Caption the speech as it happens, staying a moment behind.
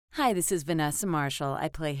Hi, this is Vanessa Marshall. I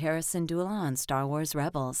play Harrison Dula on Star Wars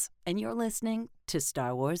Rebels, and you're listening to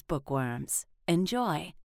Star Wars Bookworms.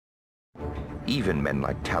 Enjoy. Even men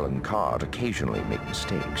like Talon Card occasionally make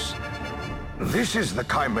mistakes. This is the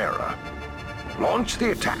Chimera. Launch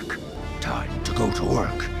the attack. Time to go to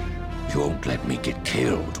work. You won't let me get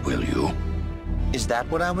killed, will you? Is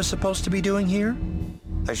that what I was supposed to be doing here?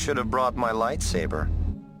 I should have brought my lightsaber.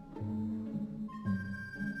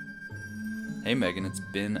 Hey Megan, it's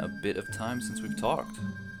been a bit of time since we've talked.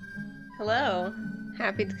 Hello.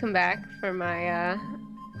 Happy to come back for my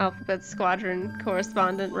Alphabet Squadron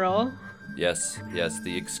correspondent role. Yes,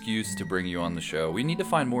 the excuse to bring you on the show. We need to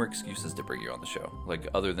find more excuses to bring you on the show, like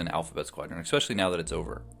other than Alphabet Squadron, especially now that it's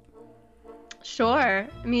over. Sure.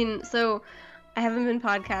 I mean, so I haven't been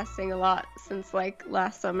podcasting a lot since like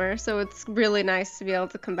last summer, so it's really nice to be able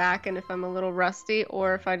to come back, and if I'm a little rusty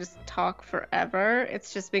or if I just talk forever,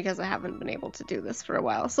 it's just because I haven't been able to do this for a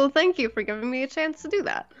while. So thank you for giving me a chance to do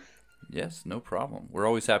that. Yes, no problem. We're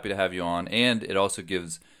always happy to have you on, and it also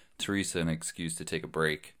gives Teresa an excuse to take a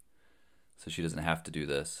break so she doesn't have to do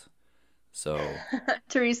this. So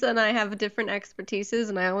Teresa and I have different expertises,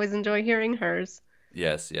 and I always enjoy hearing hers.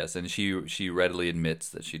 Yes, and she readily admits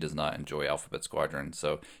that she does not enjoy Alphabet Squadron,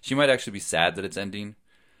 so she might actually be sad that it's ending,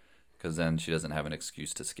 because then she doesn't have an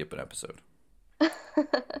excuse to skip an episode.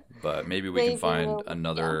 But maybe we can find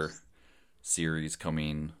another series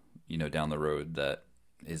coming, down the road that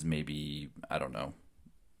is maybe, I don't know,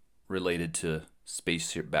 related to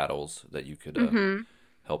spaceship battles that you could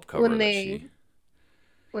help cover.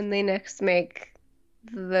 When they next make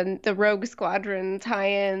the Rogue Squadron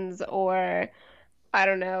tie-ins, or I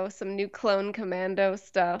don't know, some new Clone Commando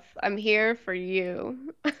stuff, I'm here for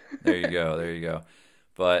you. There you go.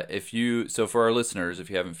 But so for our listeners, if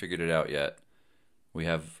you haven't figured it out yet, we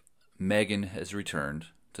have Megan has returned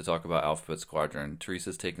to talk about Alphabet Squadron.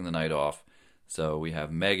 Teresa's taking the night off. So we have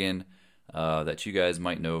Megan, that you guys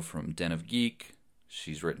might know from Den of Geek.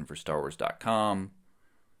 She's written for StarWars.com.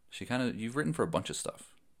 You've written for a bunch of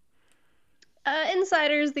stuff.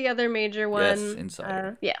 Insider's the other major one. Yes,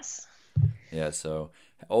 Insider. Yes. Yeah, so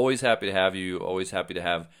always happy to have you. Always happy to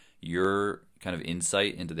have your kind of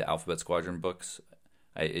insight into the Alphabet Squadron books.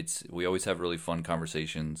 We always have really fun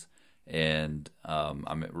conversations, and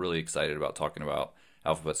I'm really excited about talking about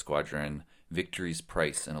Alphabet Squadron Victory's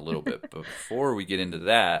Price in a little bit. But before we get into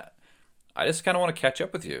that, I just kind of want to catch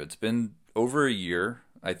up with you. It's been over a year,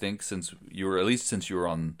 I think, since you were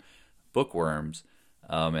on Bookworms,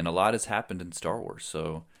 and a lot has happened in Star Wars.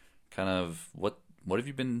 So, kind of what have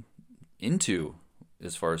you been into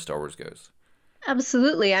as far as Star Wars goes?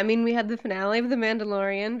 Absolutely. I mean, we had the finale of The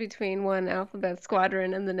Mandalorian between one Alphabet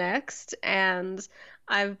Squadron and the next, and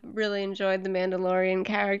I've really enjoyed the Mandalorian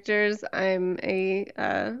characters. I'm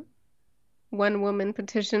a one-woman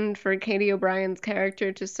petition for Katie O'Brien's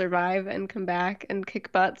character to survive and come back and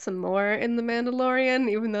kick butt some more in The Mandalorian,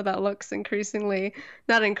 even though that looks not increasingly,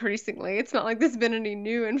 it's not like there's been any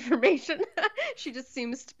new information. She just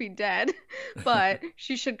seems to be dead, but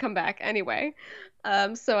she should come back anyway.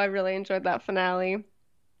 So I really enjoyed that finale.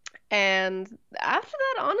 And after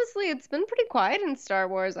that, honestly, it's been pretty quiet in Star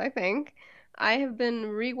Wars, I think. I have been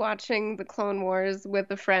rewatching the Clone Wars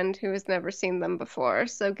with a friend who has never seen them before,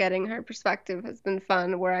 so getting her perspective has been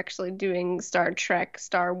fun. We're actually doing Star Trek,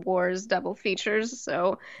 Star Wars double features,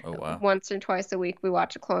 so once or twice a week we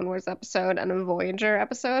watch a Clone Wars episode and a Voyager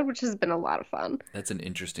episode, which has been a lot of fun. That's an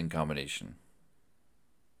interesting combination.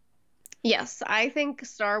 Yes, I think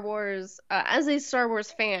Star Wars, as a Star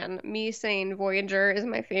Wars fan, me saying Voyager is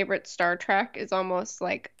my favorite Star Trek is almost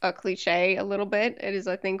like a cliche a little bit. It is,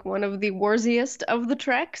 I think, one of the warsiest of the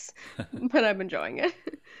Treks, but I'm enjoying it.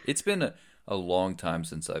 It's been a long time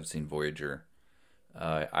since I've seen Voyager.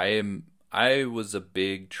 I was a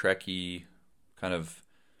big Trekkie, kind of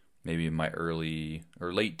maybe in my early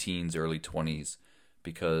or late teens, early 20s,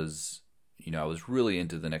 because I was really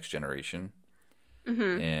into The Next Generation.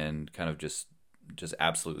 Mm-hmm. And kind of just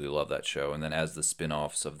absolutely love that show. And then as the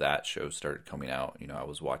spin-offs of that show started coming out, I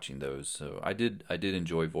was watching those. So I did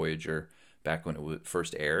enjoy Voyager back when it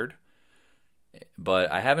first aired,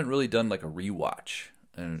 but I haven't really done like a rewatch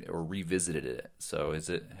or revisited it. So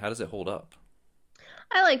how does it hold up?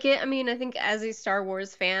 I like it. I mean, I think as a Star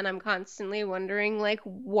Wars fan, I'm constantly wondering, like,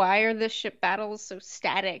 why are the ship battles so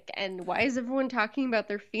static, and why is everyone talking about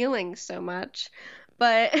their feelings so much?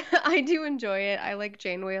 But I do enjoy it. I like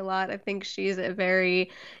Janeway a lot. I think she's a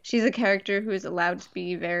character who is allowed to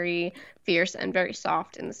be very fierce and very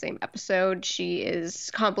soft in the same episode. She is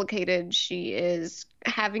complicated. She is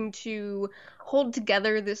having to hold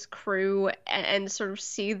together this crew and sort of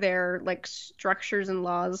see their like structures and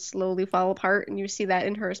laws slowly fall apart, and you see that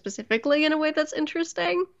in her specifically in a way that's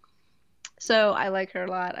interesting. So I like her a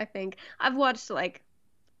lot. I think I've watched like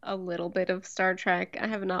a little bit of Star Trek. I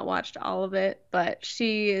have not watched all of it, but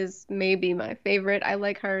she is maybe my favorite. I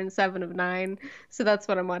like her in Seven of Nine, so that's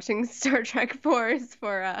what I'm watching Star Trek for, is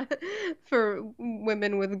for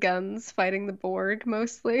women with guns fighting the Borg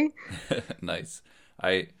mostly. Nice.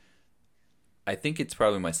 I think it's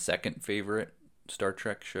probably my second favorite Star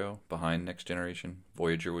Trek show behind Next Generation.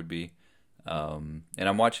 Voyager would be. And I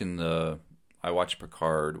watched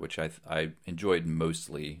Picard, which I enjoyed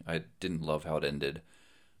mostly. I didn't love how it ended.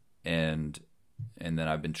 And then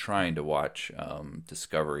I've been trying to watch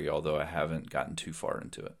Discovery, although I haven't gotten too far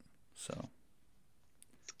into it. So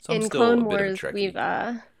I'm In still Clone a bit of a Wars,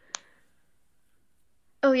 Trekkie.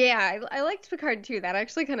 oh yeah, I liked Picard too. That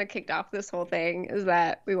actually kind of kicked off this whole thing, is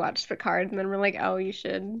that we watched Picard and then we're like, oh, you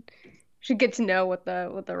should get to know what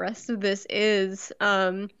the rest of this is.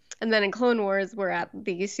 And then in Clone Wars, we're at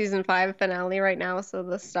the season 5 finale right now, so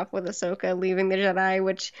the stuff with Ahsoka leaving the Jedi,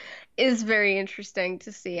 which is very interesting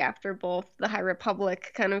to see after both the High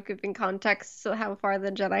Republic kind of giving context to how far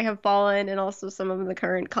the Jedi have fallen, and also some of the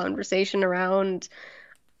current conversation around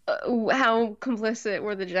how complicit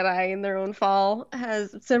were the Jedi in their own fall.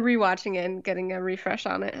 So rewatching it and getting a refresh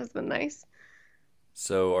on it has been nice.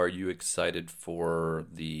 So are you excited for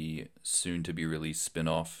the soon to be released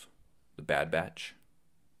spin-off, The Bad Batch?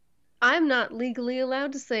 I'm not legally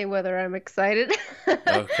allowed to say whether I'm excited.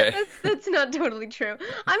 Okay. That's not totally true.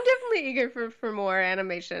 I'm definitely eager for more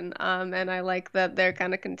animation. And I like that they're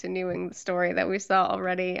kind of continuing the story that we saw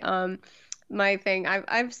already. My thing,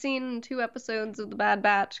 I've seen 2 episodes of The Bad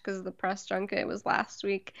Batch because the press junket was last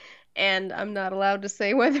week, and I'm not allowed to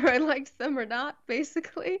say whether I liked them or not,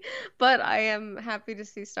 basically. But I am happy to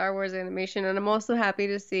see Star Wars animation, and I'm also happy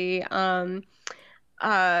to see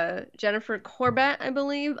Jennifer Corbett, I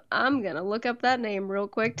believe. I'm gonna look up that name real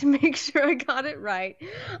quick to make sure I got it right.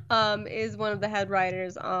 Is one of the head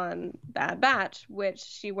writers on Bad Batch, which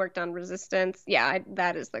she worked on Resistance. Yeah,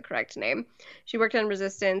 that is the correct name. She worked on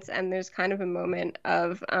Resistance, and there's kind of a moment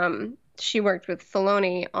of she worked with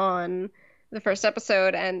Filoni on the first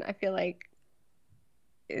episode, and I feel like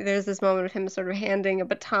there's this moment of him sort of handing a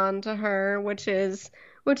baton to her, which is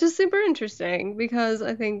super interesting, because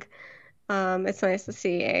I think it's nice to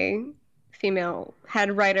see a female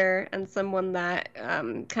head writer and someone that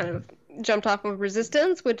kind of jumped off of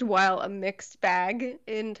Resistance, which, while a mixed bag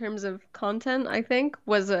in terms of content, I think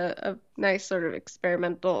was a nice sort of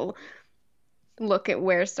experimental look at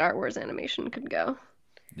where Star Wars animation could go.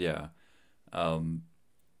 Yeah. Um,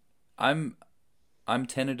 I'm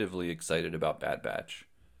tentatively excited about Bad Batch.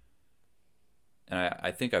 And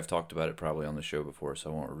I think I've talked about it probably on the show before,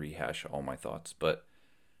 so I won't rehash all my thoughts. But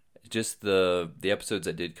just the episodes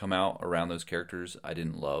that did come out around those characters, I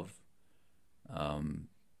didn't love.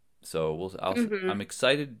 So I'm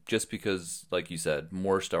excited just because, like you said,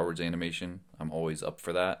 more Star Wars animation. I'm always up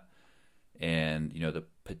for that, and the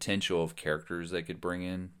potential of characters they could bring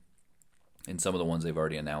in, and some of the ones they've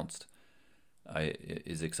already announced,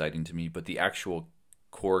 is exciting to me. But the actual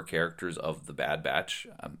core characters of the Bad Batch,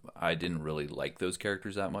 I didn't really like those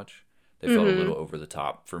characters that much. They felt a little over the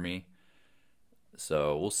top for me.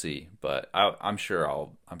 So we'll see, but I'm sure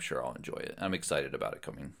I'll enjoy it. I'm excited about it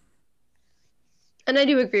coming. And I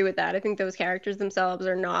do agree with that. I think those characters themselves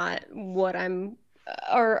are not what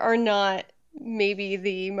are not maybe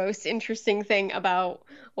the most interesting thing about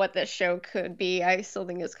what this show could be. I still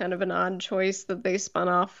think it's kind of an odd choice that they spun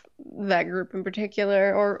off that group in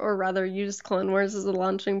particular, or rather used Clone Wars as a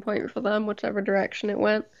launching point for them, whichever direction it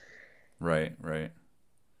went. Right.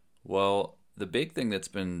 Well, the big thing that's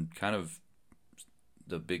been kind of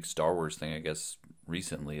the big Star Wars thing, I guess,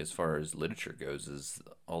 recently, as far as literature goes, is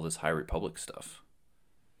all this High Republic stuff.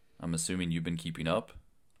 I'm assuming you've been keeping up?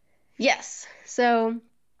 Yes. So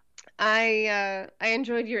I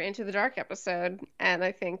enjoyed your Into the Dark episode, and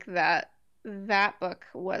I think that book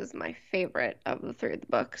was my favorite of the 3 of the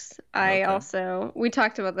books. We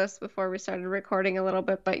talked about this before we started recording a little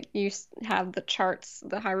bit, but you have the charts,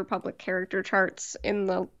 the High Republic character charts in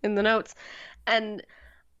the notes, and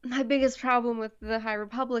my biggest problem with the High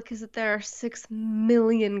Republic is that there are 6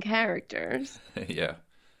 million characters. Yeah,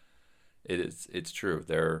 it is. It's true.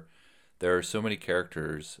 There are so many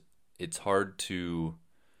characters. It's hard to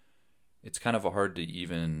it's kind of hard to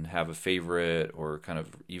even have a favorite or kind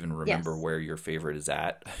of even remember Yes. where your favorite is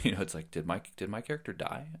at. It's like, did my character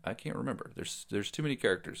die? I can't remember. There's too many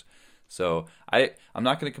characters. So I'm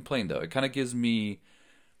not going to complain though. It kind of gives me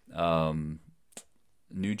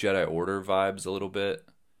New Jedi Order vibes a little bit,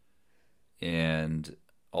 and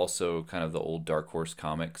also kind of the old Dark Horse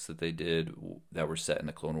comics that they did that were set in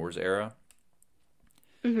the Clone Wars era,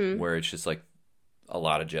 where it's just like a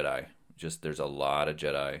lot of Jedi. Just there's a lot of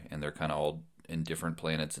Jedi, and they're kind of all in different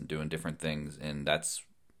planets and doing different things, and that's,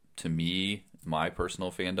 to me, my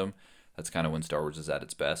personal fandom. That's kind of when Star Wars is at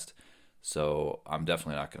its best. So I'm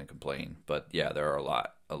definitely not going to complain. But yeah, there are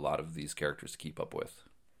a lot of these characters to keep up with.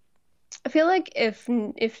 I feel like if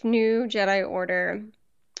New Jedi Order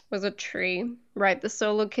was a tree, right? The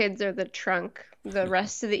Solo kids are the trunk, the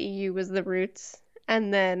rest of the EU was the roots,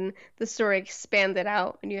 and then the story expanded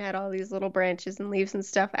out, and you had all these little branches and leaves and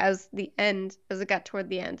stuff as it got toward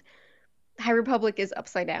the end. High Republic is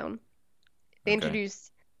upside down. They Okay.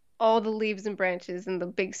 introduced all the leaves and branches and the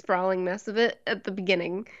big sprawling mess of it at the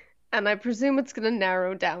beginning, and I presume it's going to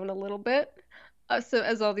narrow down a little bit. So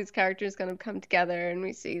as all these characters kind of come together and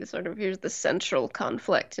we see sort of here's the central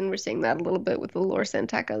conflict, and we're seeing that a little bit with the Lore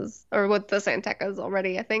Santekas, or with the Santekas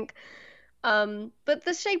already, I think. But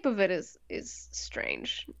the shape of it is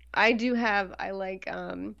strange. I like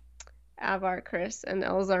Avar Chris and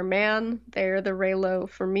Elzar Mann. They're the Reylo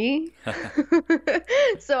for me.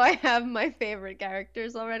 So I have my favorite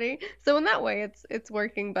characters already. So in that way it's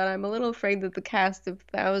working, but I'm a little afraid that the cast of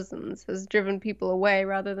thousands has driven people away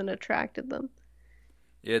rather than attracted them.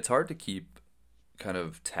 Yeah, it's hard to keep kind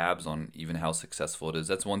of tabs on even how successful it is.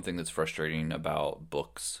 That's one thing that's frustrating about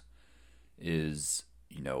books is,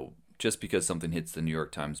 just because something hits the New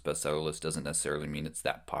York Times bestseller list doesn't necessarily mean it's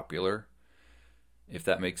that popular, if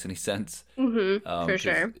that makes any sense. For 'Cause,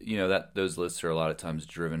 sure. that those lists are a lot of times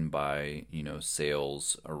driven by,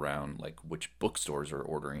 sales around like which bookstores are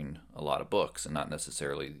ordering a lot of books and not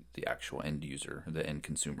necessarily the actual end user, the end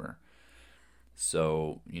consumer.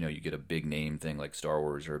 So, you get a big name thing like Star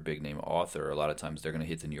Wars or a big name author, a lot of times they're going to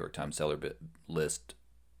hit the New York Times seller list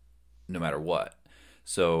no matter what.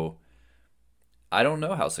 So, I don't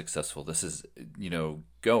know how successful this is,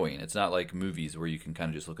 going. It's not like movies where you can kind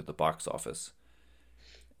of just look at the box office.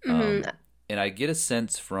 hmm And I get a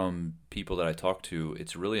sense from people that I talk to,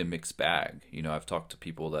 it's really a mixed bag. I've talked to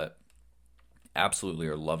people that absolutely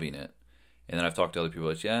are loving it. And then I've talked to other people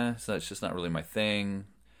that, yeah, it's just not really my thing.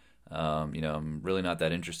 I'm really not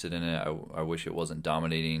that interested in it. I wish it wasn't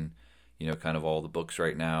dominating, kind of all the books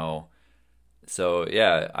right now. So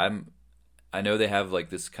yeah, I know they have like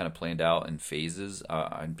this kind of planned out in phases.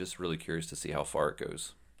 I'm just really curious to see how far it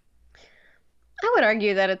goes. I would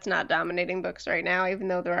argue that it's not dominating books right now, even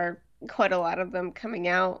though there are quite a lot of them coming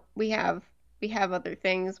out. We have other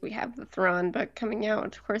things. We have the Thrawn book coming out,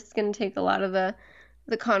 which of course is going to take a lot of the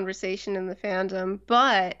conversation in the fandom.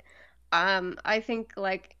 But I think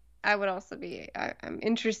like I'm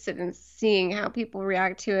interested in seeing how people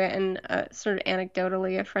react to it. And sort of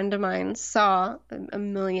anecdotally, a friend of mine saw a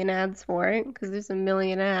million ads for it because there's a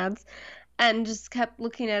million ads, and just kept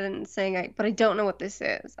looking at it and saying, but I don't know what this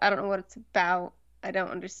is. I don't know what it's about. I don't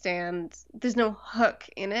understand. There's no hook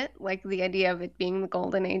in it. Like the idea of it being the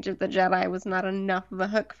golden age of the Jedi was not enough of a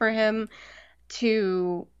hook for him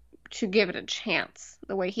to give it a chance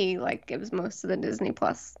the way he like gives most of the Disney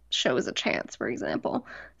Plus shows a chance, for example.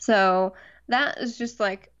 So that is just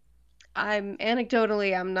like I'm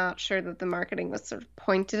not sure that the marketing was sort of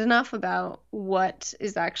pointed enough about what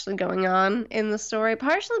is actually going on in the story,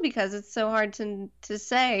 partially because it's so hard to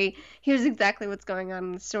say here's exactly what's going on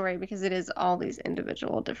in the story because it is all these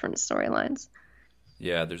individual different storylines.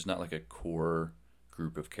 Yeah, there's not like a core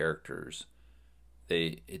group of characters.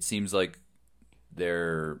 It seems like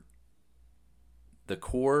they're the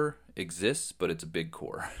core exists, but it's a big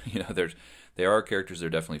core. There are characters they're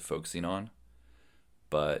definitely focusing on,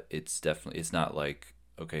 but it's not like,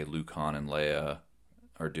 okay, Luke, Han, and Leia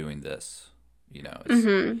are doing this. It's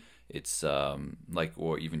hmm like,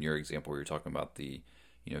 or even your example where you're talking about the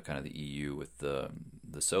kind of the EU with the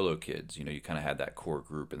Solo kids. You kind of had that core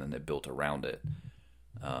group, and then they built around it.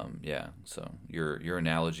 Yeah, so your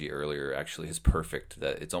analogy earlier actually is perfect.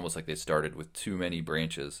 That it's almost like they started with too many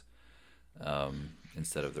branches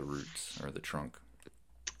instead of the roots or the trunk.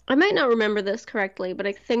 I might not remember this correctly, but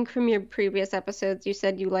I think from your previous episodes you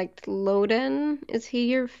said you liked Loden. Is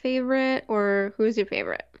he your favorite, or who's your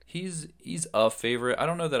favorite? He's a favorite. I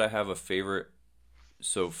don't know that I have a favorite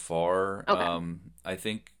so far. Okay. I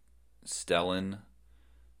think Stellan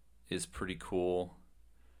is pretty cool.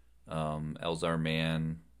 Elzar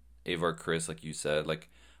Mann, Avar Chris, like you said. Like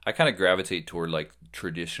I kind of gravitate toward like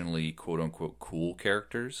traditionally quote unquote cool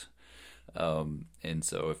characters. And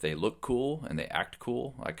so if they look cool and they act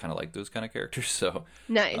cool, I kind of like those kind of characters. So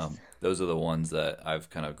Nice. those are the ones that I've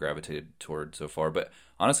kind of gravitated toward so far. But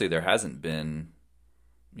honestly, there hasn't been,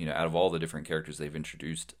 out of all the different characters they've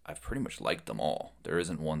introduced, I've pretty much liked them all. There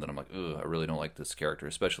isn't one that I'm like, ugh, I really don't like this character,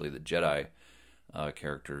 especially the Jedi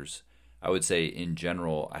characters. I would say in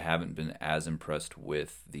general, I haven't been as impressed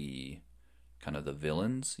with the kind of the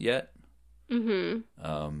villains yet.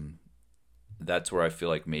 That's where I feel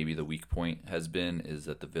like maybe the weak point has been, is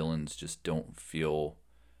that the villains just don't feel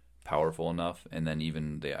powerful enough. And then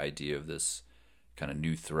even the idea of this kind of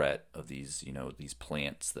new threat of these, these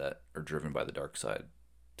plants that are driven by the dark side,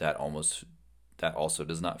 that also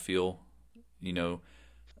does not feel,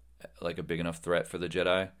 like a big enough threat for the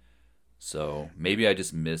Jedi. So maybe I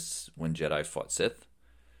just miss when Jedi fought Sith.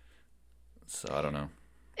 So I don't know.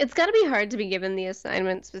 It's got to be hard to be given the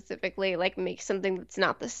assignment specifically, like make something that's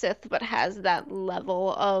not the Sith but has that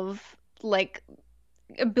level of like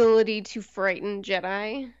ability to frighten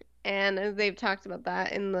Jedi. And they've talked about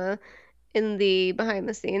that in the behind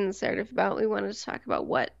the scenes sort of about we wanted to talk about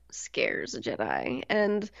what scares a Jedi.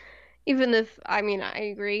 And even if I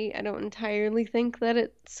agree, I don't entirely think that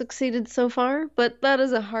it succeeded so far, but that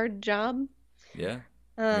is a hard job. Yeah.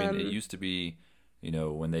 It used to be,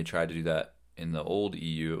 when they tried to do that in the old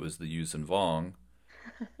EU, it was the Yuuzhan Vong,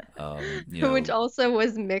 which also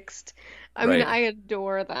was mixed. I Right. mean, I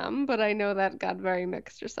adore them, but I know that got very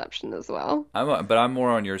mixed reception as well. But I'm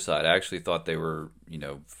more on your side. I actually thought they were,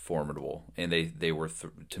 formidable, and they were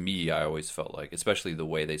to me. I always felt like, especially the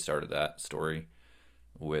way they started that story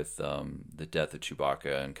with the death of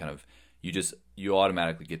Chewbacca, and kind of you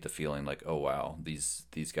automatically get the feeling like, oh wow, these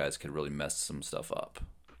guys could really mess some stuff up.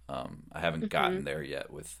 I haven't gotten there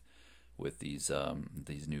yet with these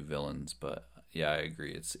new villains, but yeah, I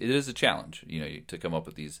agree. It is a challenge, to come up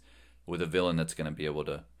with a villain that's going to be able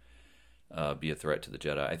to be a threat to the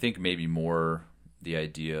Jedi. I think maybe more the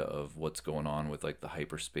idea of what's going on with like the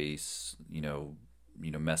hyperspace,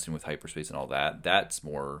 messing with hyperspace and all that. That's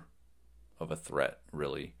more of a threat,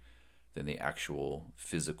 really, than the actual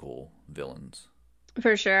physical villains.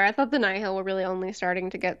 For sure. I thought the Nihil were really only starting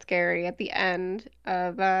to get scary at the end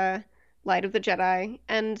of Light of the Jedi.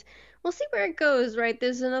 And we'll see where it goes, right?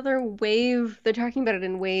 There's another wave. They're talking about it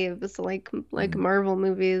in waves, like Marvel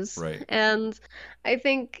movies. Right. And I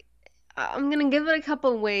think I'm gonna give it a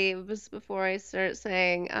couple waves before I start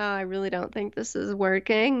saying, oh, I really don't think this is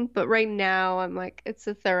working. But right now, I'm like, it's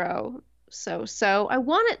a thorough so. I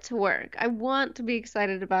want it to work. I want to be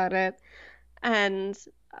excited about it. And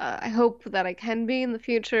I hope that I can be in the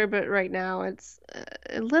future, but right now it's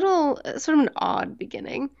a little sort of an odd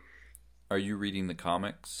beginning. Are you reading the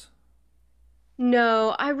comics?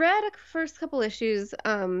 No, I read a first couple issues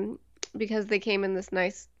because they came in this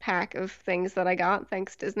nice pack of things that I got,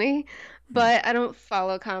 thanks Disney. But I don't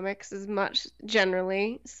follow comics as much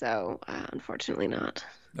generally, so unfortunately not.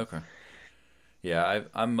 Okay. Yeah,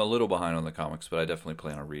 I'm a little behind on the comics, but I definitely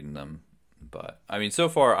plan on reading them. But so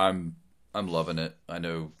far I'm loving it. I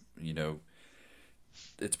know,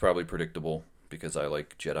 it's probably predictable because I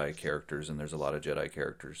like Jedi characters and there's a lot of Jedi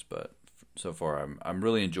characters, but so far I'm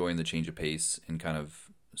really enjoying the change of pace and kind of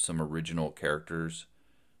some original characters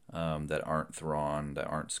that aren't Thrawn, that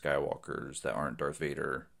aren't Skywalkers, that aren't Darth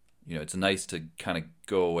Vader. It's nice to kind of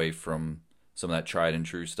go away from some of that tried and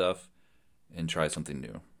true stuff and try something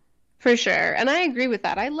new. For sure. And I agree with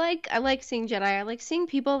that. I like seeing Jedi. I like seeing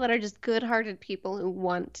people that are just good-hearted people who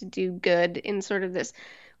want to do good in sort of this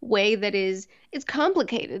way that it's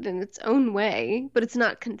complicated in its own way, but it's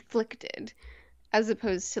not conflicted, as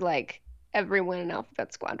opposed to like everyone in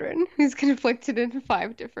Alphabet Squadron who's conflicted in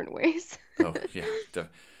 5 different ways. Oh, yeah,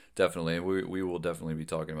 definitely. We will definitely be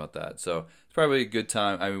talking about that. So it's probably a good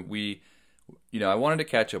time. I wanted to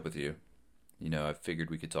catch up with you. I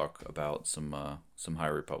figured we could talk about some High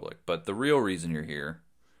Republic, but the real reason you're here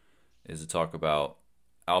is to talk about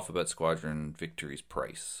Alphabet Squadron Victory's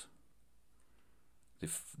Price,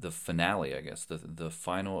 the finale, I guess, the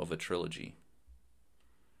final of a trilogy.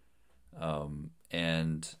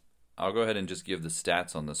 And I'll go ahead and just give the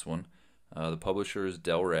stats on this one. The publisher is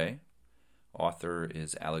Del Rey, author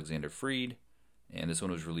is Alexander Freed, and this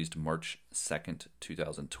one was released March 2nd,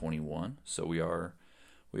 2021. So we are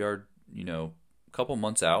a couple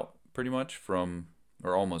months out pretty much from,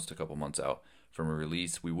 or almost a couple months out from a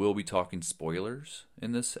release. We will be talking spoilers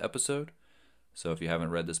in this episode. So if you haven't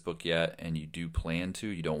read this book yet and you do plan to,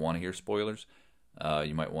 you don't want to hear spoilers,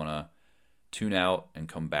 you might want to tune out and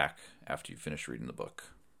come back after you finish reading the book.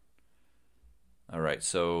 All right,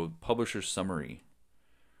 so publisher summary.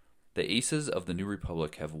 The aces of the New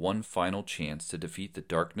Republic have one final chance to defeat the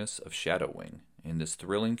darkness of Shadow Wing in this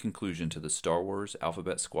thrilling conclusion to the Star Wars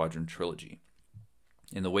Alphabet Squadron trilogy.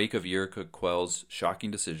 In the wake of Yrica Quell's shocking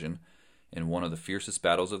decision in one of the fiercest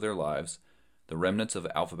battles of their lives, the remnants of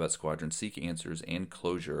Alphabet Squadron seek answers and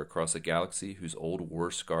closure across a galaxy whose old war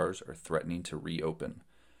scars are threatening to reopen.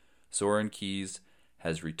 Soren Keyes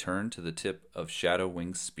has returned to the tip of Shadow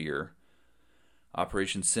Wing's spear.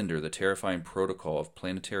 Operation Cinder, the terrifying protocol of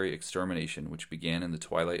planetary extermination which began in the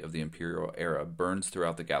twilight of the Imperial era, burns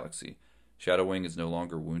throughout the galaxy. Shadow Wing is no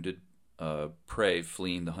longer wounded prey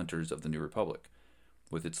fleeing the hunters of the New Republic.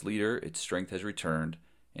 With its leader, its strength has returned,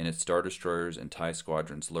 and its Star Destroyers and TIE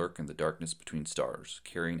squadrons lurk in the darkness between stars,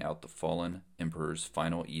 carrying out the fallen Emperor's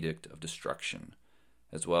final edict of destruction,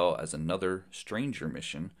 as well as another stranger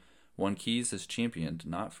mission, one Keyes has championed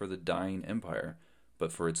not for the dying Empire,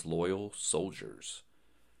 but for its loyal soldiers.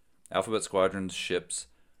 Alphabet Squadron's ships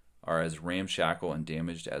are as ramshackle and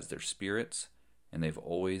damaged as their spirits, and they've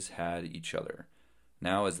always had each other.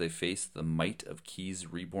 Now, as they face the might of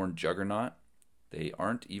Keyes' reborn juggernaut, they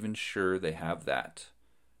aren't even sure they have that.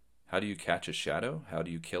 How do you catch a shadow? How do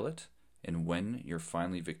you kill it? And when you're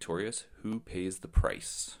finally victorious, who pays the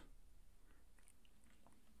price?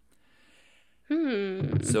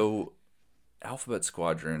 So, Alphabet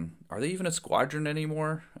Squadron, are they even a squadron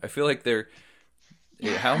anymore? I feel like they're...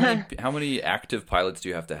 How many active pilots do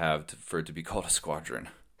you have to for it to be called a squadron?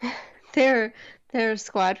 They're a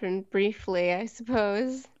squadron briefly, I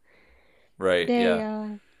suppose. Right,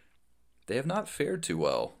 yeah. They have not fared too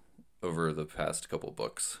well over the past couple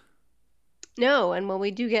books. No, and when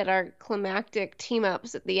we do get our climactic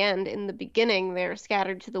team-ups at the end, in the beginning, they're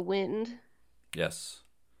scattered to the wind. Yes.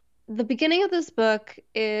 The beginning of this book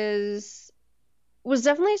was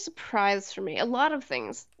definitely a surprise for me. A lot of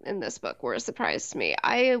things in this book were a surprise to me.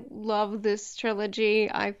 I love this trilogy.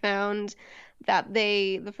 I found that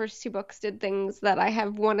the first two books did things that I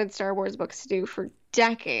have wanted Star Wars books to do for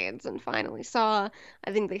decades and finally saw.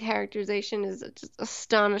 I think the characterization is just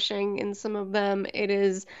astonishing in some of them. It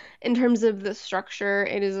is, in terms of the structure,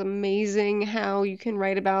 it is amazing how you can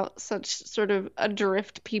write about such sort of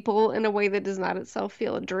adrift people in a way that does not itself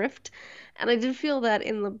feel adrift. And I did feel that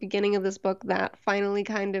in the beginning of this book that finally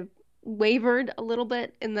kind of wavered a little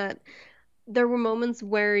bit, in that there were moments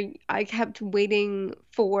where I kept waiting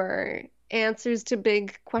for answers to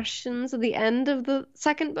big questions at the end of the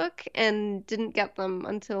second book and didn't get them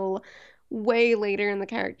until way later in the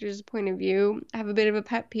character's point of view. I have a bit of a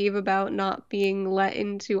pet peeve about not being let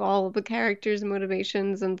into all of the characters'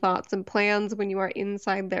 motivations and thoughts and plans when you are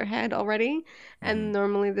inside their head already. And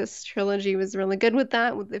normally this trilogy was really good with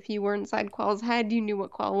that. If you were inside Quell's head, you knew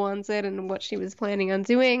what Quell wanted and what she was planning on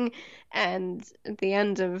doing. And at the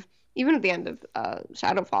end of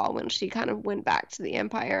Shadowfall, when she kind of went back to the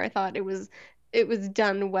Empire, I thought it was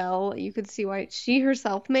done well. You could see why she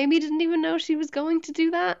herself maybe didn't even know she was going to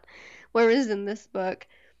do that. Whereas in this book,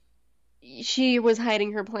 she was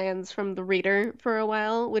hiding her plans from the reader for a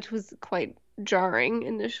while, which was quite jarring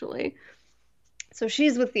initially. So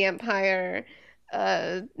she's with the Empire.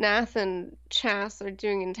 Nath and Chas are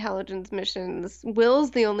doing intelligence missions.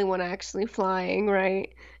 Will's the only one actually flying,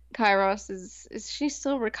 right? Kairos is she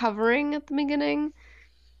still recovering at the beginning?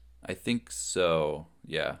 I think so,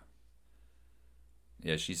 yeah.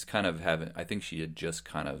 Yeah, she's kind of I think she had just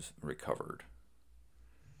kind of recovered.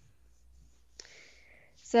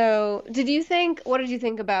 So, what did you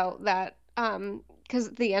think about that?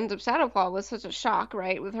 Because the end of Shadowfall was such a shock,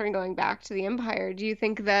 right? With her going back to the Empire. Do you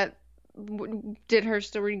think that, did her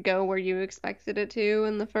story go where you expected it to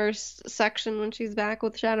in the first section when she's back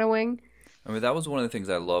with Shadow Wing? I mean, that was one of the things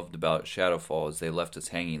I loved about Shadowfall, is they left us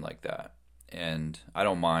hanging like that. And I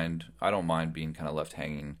don't mind being kind of left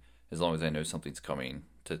hanging as long as I know something's coming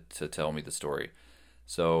to tell me the story.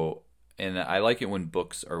 So, and I like it when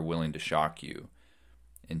books are willing to shock you.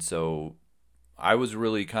 And so I was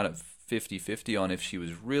really kind of 50-50 on if she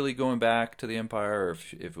was really going back to the Empire or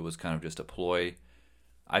if it was kind of just a ploy.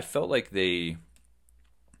 I felt like they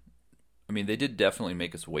did definitely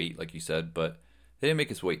make us wait, like you said, but they didn't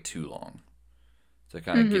make us wait too long to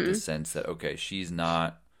kind of get the sense that, okay, she's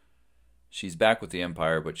back with the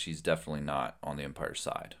Empire, but she's definitely not on the Empire's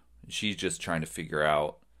side. She's just trying to figure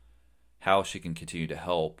out how she can continue to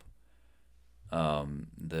help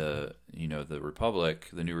the Republic,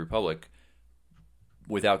 the New Republic,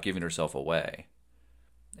 without giving herself away.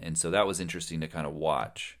 And so that was interesting to kind of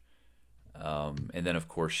watch. And then of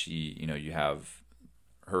course you have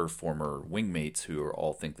her former wingmates who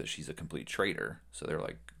all think that she's a complete traitor. So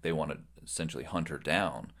they want to essentially hunt her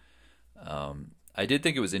down. I did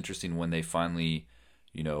think it was interesting when they finally,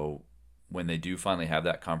 when they do finally have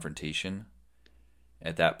that confrontation,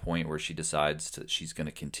 at that point where she decides she's going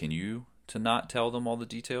to continue to not tell them all the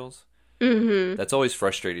details. Mm-hmm. That's always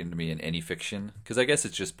frustrating to me in any fiction, because I guess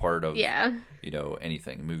it's just part of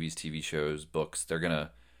anything, movies, TV shows, books. They're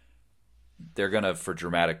gonna for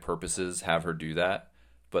dramatic purposes have her do that,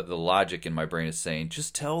 but the logic in my brain is saying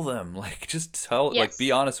just tell them, like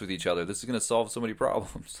be honest with each other. This is gonna solve so many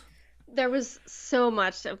problems. There was so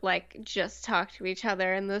much of like just talk to each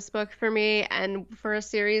other in this book for me, and for a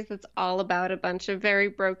series that's all about a bunch of very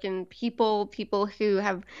broken people who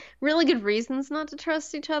have really good reasons not to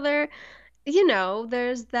trust each other.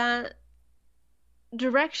 There's that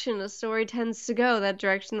direction a story tends to go, that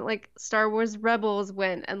direction that like Star Wars Rebels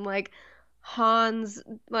went, and like Han's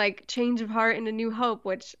like change of heart in A New Hope,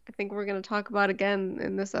 which I think we're going to talk about again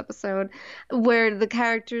in this episode, where the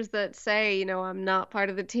characters that say, I'm not part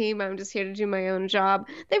of the team, I'm just here to do my own job,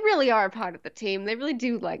 they really are part of the team. They really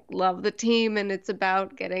do like love the team, and it's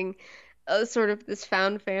about getting sort of this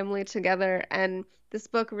found family together. And this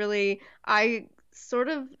book really, I sort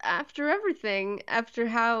of, after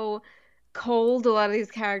how cold a lot of these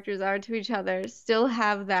characters are to each other, still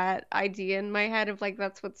have that idea in my head of like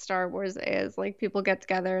that's what Star Wars is. Like people get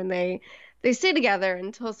together and they stay together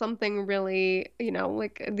until something really,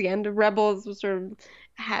 like at the end of Rebels was sort of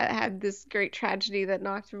had this great tragedy that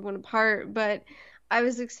knocked everyone apart. But I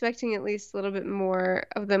was expecting at least a little bit more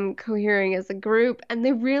of them cohering as a group, and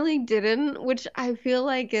they really didn't, which I feel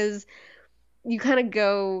like is, you kind of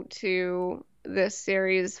go to this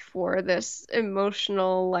series for this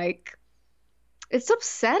emotional, like, it's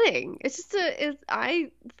upsetting. It's just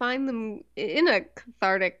I find them in a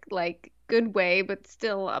cathartic, like, good way, but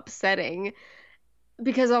still upsetting,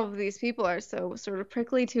 because all of these people are so sort of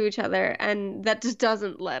prickly to each other, and that just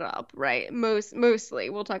doesn't let up, right? Mostly,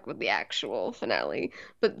 we'll talk about the actual finale,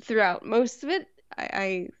 but throughout most of it,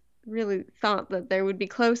 I really thought that they would be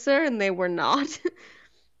closer, and they were not.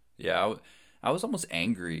 Yeah, I was almost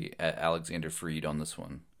angry at Alexander Freed on this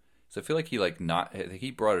one. So I feel like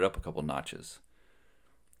he brought it up a couple notches.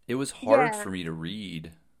 It was hard for me to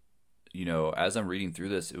read. As I'm reading through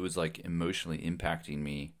this, it was like emotionally impacting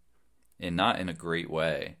me, and not in a great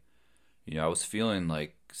way. I was feeling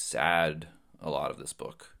like sad a lot of this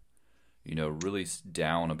book. Really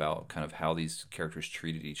down about kind of how these characters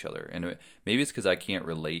treated each other. And maybe it's because I can't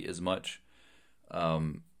relate as much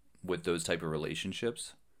with those type of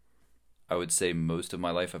relationships. I would say most of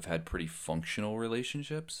my life I've had pretty functional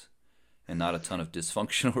relationships and not a ton of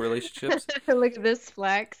dysfunctional relationships. Look at this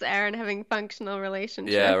flex, Aaron having functional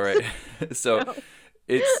relationships. Yeah, right. So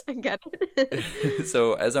I get it.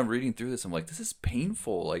 So as I'm reading through this, I'm like, this is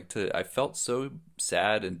painful. I felt so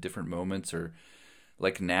sad in different moments, or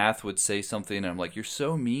like Nath would say something and I'm like, you're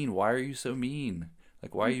so mean. Why are you so mean?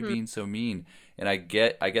 Like, why are you being so mean? And I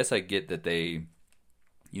guess I get that they,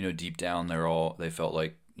 deep down they felt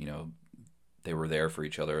like, they were there for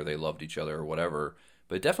each other, they loved each other or whatever,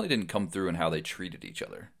 but it definitely didn't come through in how they treated each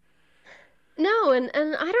other. No, and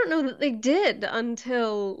I don't know that they did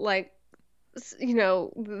until, like,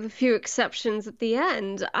 the few exceptions at the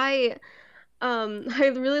end. I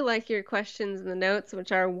really like your questions in the notes,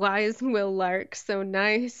 which are, why is Will Lark so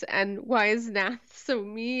nice, and why is Nath so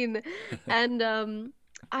mean? And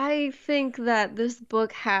I think that this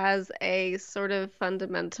book has a sort of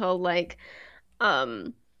fundamental, like,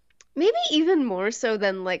 maybe even more so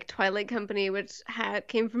than like Twilight Company, which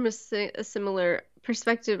came from a similar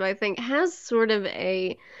perspective, I think, has sort of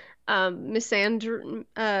a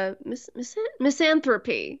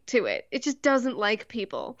misanthropy to it. It just doesn't like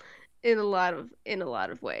people in a lot of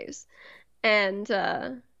ways. And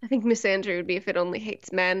I think misandry would be if it only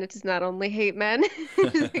hates men. It does not only hate men.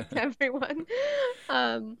 It just hates everyone.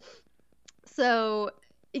 So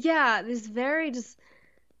yeah, this very just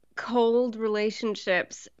cold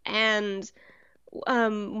relationships. And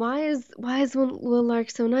why is Will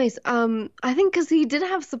Lark so nice? I think because he did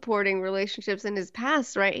have supporting relationships in his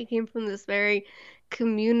past, right? He came from this very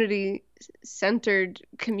community-centered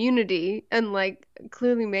community, and like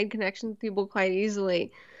clearly made connections with people quite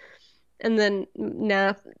easily. And then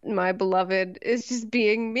Nath, my beloved, is just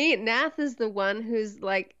being me. Nath is the one who's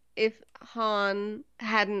like, if Han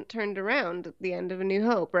hadn't turned around at the end of A New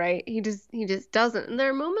Hope, right? He just doesn't. And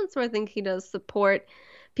there are moments where I think he does support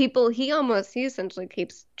people. He essentially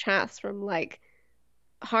keeps Chas from like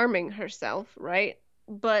harming herself, right?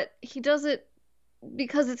 But he does it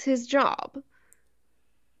because it's his job.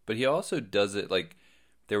 But he also does it like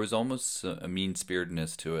there was almost a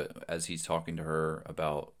mean-spiritedness to it as he's talking to her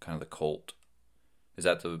about kind of the cult. Is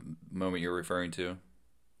that the moment you're referring to?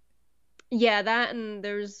 Yeah, that, and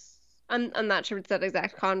there's I'm not sure if it's that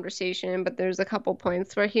exact conversation, but there's a couple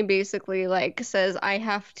points where he basically like says, I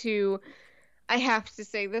have to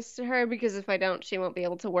say this to her because if I don't, she won't be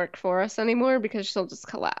able to work for us anymore because she'll just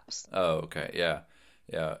collapse. Oh, okay. Yeah.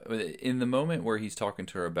 Yeah. In the moment where he's talking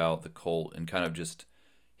to her about the cult and kind of just,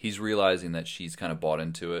 he's realizing that she's kind of bought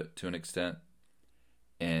into it to an extent.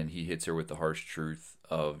 And he hits her with the harsh truth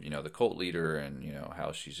of, the cult leader and,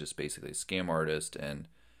 how she's just basically a scam artist.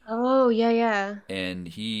 Oh, yeah, yeah. And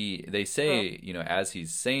they say, as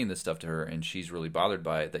he's saying this stuff to her and she's really bothered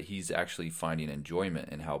by it, that he's actually finding enjoyment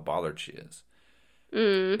in how bothered she is.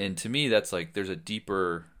 And to me, that's like, there's a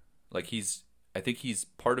deeper, like I think he's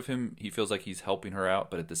part of him. He feels like he's helping her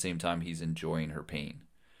out, but at the same time, he's enjoying her pain.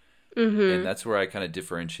 And that's where I kind of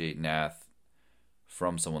differentiate Nath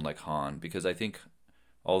from someone like Han, because I think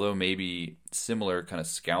although maybe similar kind of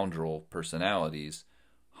scoundrel personalities,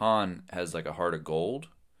 Han has like a heart of gold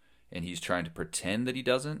and he's trying to pretend that he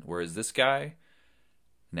doesn't. Whereas this guy,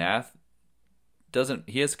 Nath, doesn't,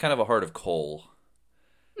 he has kind of a heart of coal.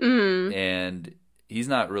 And he's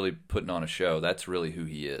not really putting on a show. That's really who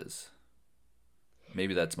he is.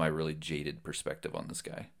 Maybe that's my really jaded perspective on this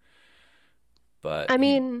guy. But I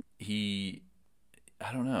mean,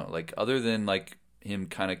 I don't know, like other than like him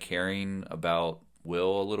kind of caring about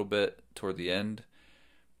Will a little bit toward the end,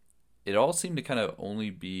 it all seemed to kind of only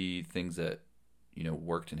be things that,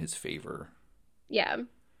 worked in his favor. Yeah.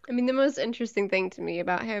 I mean, the most interesting thing to me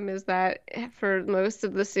about him is that for most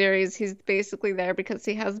of the series, he's basically there because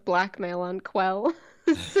he has blackmail on Quell.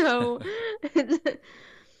 So,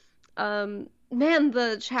 man,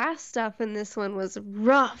 the Chas stuff in this one was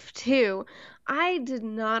rough too. I did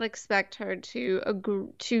not expect her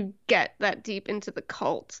to get that deep into the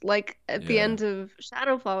cult. Like at the end of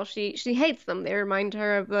Shadowfall, she hates them. They remind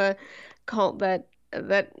her of a cult that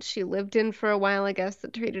she lived in for a while, I guess,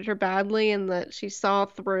 that treated her badly and that she saw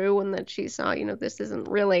through, and that she saw, this isn't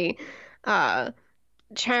really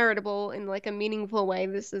charitable in like a meaningful way.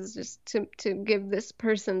 This is just to give this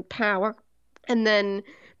person power. And then,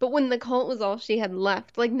 but when the cult was all she had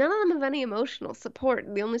left, like none of them have any emotional support.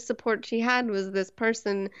 The only support she had was this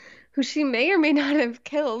person who she may or may not have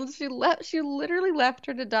killed. She literally left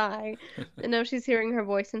her to die. And now she's hearing her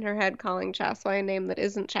voice in her head calling Chas by a name that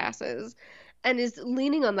isn't Chas's, and is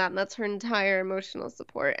leaning on that, and that's her entire emotional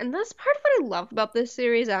support. And that's part of what I love about this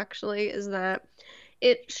series, actually, is that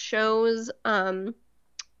it shows, and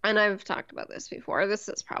I've talked about this before, this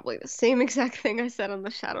is probably the same exact thing I said on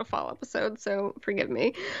the Shadowfall episode, so forgive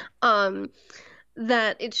me,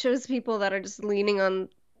 that it shows people that are just leaning on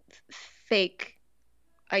fake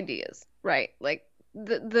ideas, right? Like,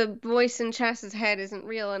 the voice in Chas's head isn't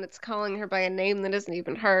real, and it's calling her by a name that isn't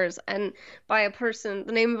even hers, and by the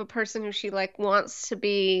name of a person who she like wants to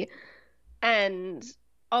be, and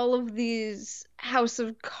all of these House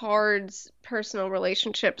of Cards personal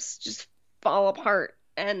relationships just fall apart.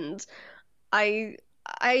 And I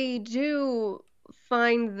do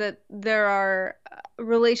find that there are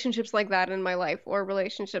relationships like that in my life, or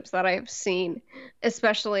relationships that I have seen,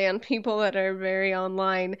 especially on people that are very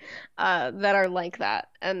online, that are like that.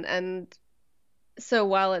 And so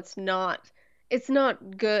while it's not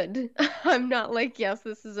good, I'm not like, yes,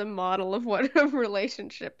 this is a model of what a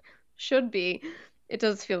relationship should be. It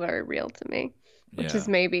does feel very real to me, which is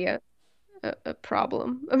maybe a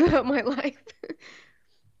problem about my life.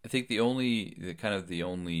 I think the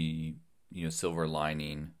only silver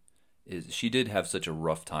lining is she did have such a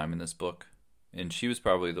rough time in this book, and she was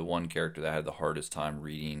probably the one character that had the hardest time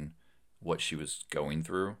reading what she was going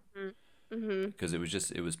through, because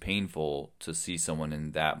it was painful to see someone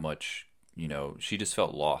in that much, she just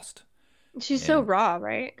felt lost. She's so raw,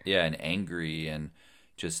 right? Yeah, and angry, and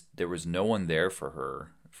just there was no one there for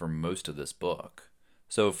her for most of this book.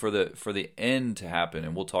 So for the end to happen,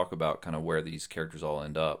 and we'll talk about kind of where these characters all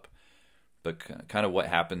end up, but kind of what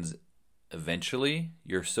happens eventually,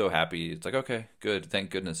 you're so happy. It's like, okay, good. Thank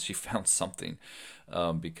goodness she found something,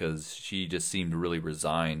 because she just seemed really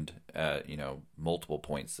resigned at, multiple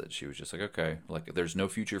points, that she was just like, okay, like there's no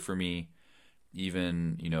future for me.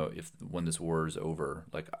 Even, if when this war is over,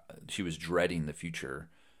 like she was dreading the future,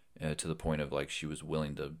 to the point of like she was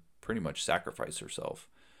willing to pretty much sacrifice herself.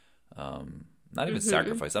 Not even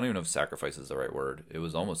sacrifice. I don't even know if sacrifice is the right word. It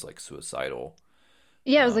was almost like suicidal.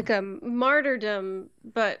 Yeah, it was like a martyrdom,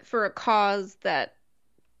 but for a cause that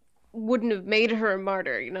wouldn't have made her a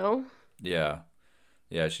martyr, Yeah.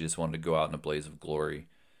 Yeah, she just wanted to go out in a blaze of glory.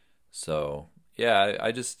 So, yeah,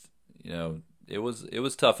 I just, it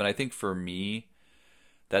was tough. And I think for me,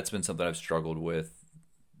 that's been something I've struggled with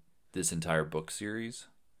this entire book series.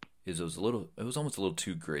 It was almost a little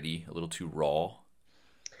too gritty, a little too raw.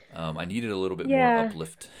 I needed a little bit more Yeah.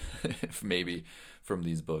 uplift, maybe, from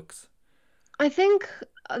these books. I think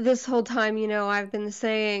this whole time, I've been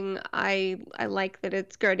saying I like that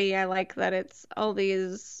it's gritty. I like that it's all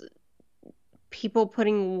these people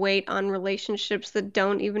putting weight on relationships that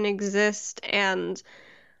don't even exist. And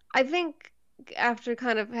I think after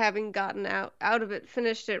kind of having gotten out of it,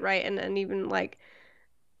 finished it right, and even like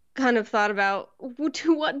kind of thought about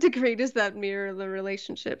to what degree does that mirror the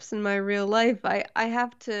relationships in my real life? I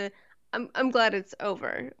have to. I'm glad it's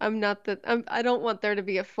over. I'm not that I don't want there to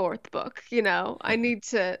be a fourth book, I need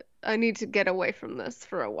to get away from this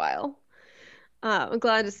for a while. I'm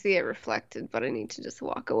glad to see it reflected, but I need to just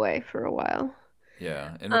walk away for a while.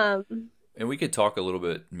 Yeah, Um, and we could talk a little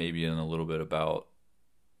bit, maybe in a little bit about,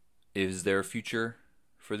 is there a future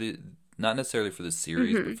for the, not necessarily for the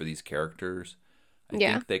series, but for these characters? I yeah.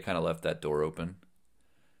 think they kind of left that door open.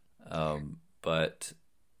 But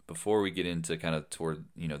before we get into kind of toward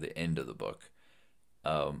the end of the book,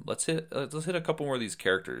 let's hit a couple more of these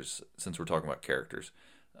characters since we're talking about characters.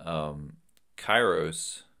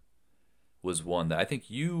 Kairos was one that I think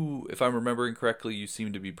you, if I'm remembering correctly, you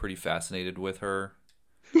seem to be pretty fascinated with her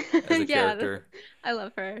as a Yeah, character. I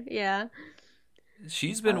love her. Yeah.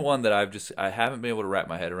 She's been one that I haven't been able to wrap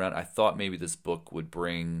my head around. I thought maybe this book would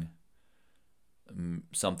bring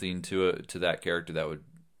something to that character that would,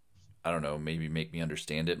 I don't know, maybe make me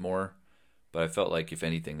understand it more. But I felt like if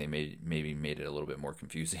anything, they maybe made it a little bit more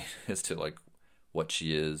confusing as to like what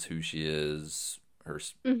she is, who she is, her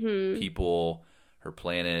hmm people, her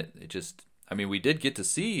planet. It just, I mean, we did get to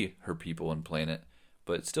see her people and planet,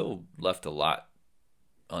 but it still left a lot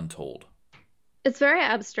untold. It's very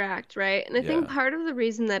abstract, right? And I think Yeah. part of the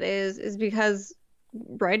reason that is because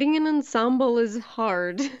writing an ensemble is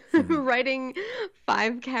hard. Writing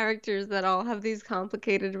five characters that all have these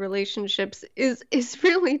complicated relationships is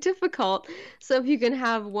really difficult. So if you can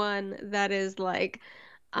have one that is like,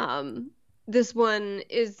 um, this one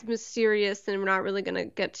is mysterious and we're not really going to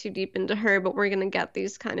get too deep into her, but we're going to get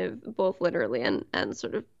these kind of both literally and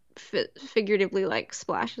sort of figuratively like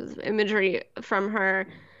splashes of imagery from her,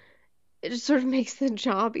 it just sort of makes the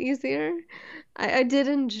job easier. I did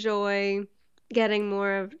enjoy getting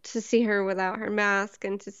more of to see her without her mask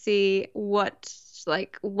and to see what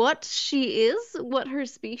she is, what her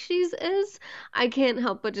species is. I can't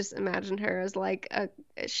help but just imagine her as like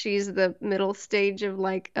she's the middle stage of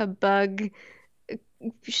like a bug.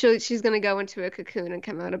 She's gonna go into a cocoon and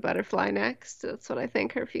come out a butterfly next. That's what I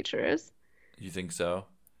think her future is. You think so?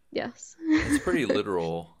 Yes. It's pretty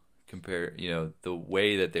literal compare, the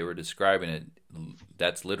way that they were describing it,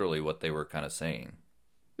 that's literally what they were kind of saying.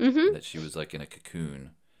 hmm That she was like in a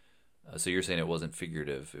cocoon. So you're saying it wasn't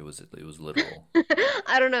figurative, it was literal.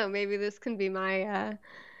 I don't know. Maybe this can be my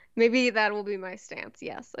maybe that will be my stance.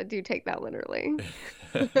 Yes, I do take that literally.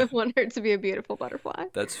 I want her to be a beautiful butterfly.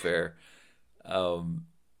 That's fair. Um,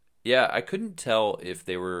 yeah, I couldn't tell if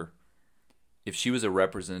she was a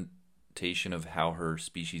representation of how her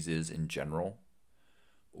species is in general,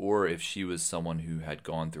 or if she was someone who had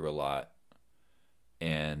gone through a lot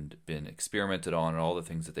and been experimented on and all the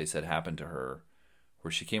things that they said happened to her,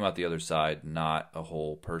 where she came out the other side not a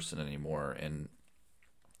whole person anymore and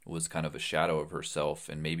was kind of a shadow of herself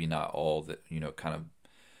and maybe not all that, kind of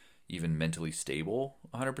even mentally stable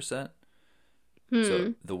 100%. So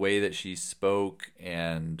Hmm. the way that she spoke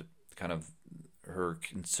and kind of her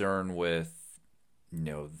concern with,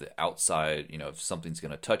 the outside, if something's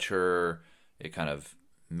going to touch her, it kind of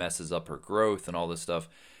messes up her growth and all this stuff.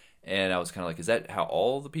 And I was kind of like, is that how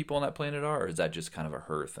all the people on that planet are, or is that just kind of a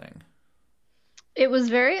her thing? It was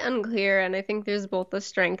very unclear, and I think there's both a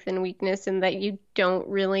strength and weakness in that you don't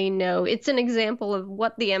really know. It's an example of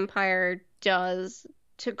what the Empire does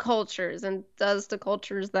to cultures and does to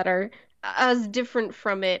cultures that are as different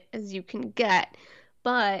from it as you can get.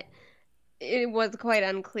 But it was quite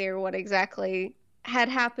unclear what exactly had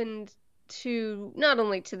happened to not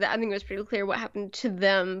only to them, I think it was pretty clear what happened to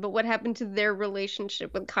them, but what happened to their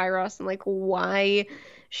relationship with Kairos and like why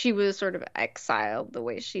she was sort of exiled the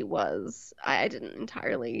way she was. I didn't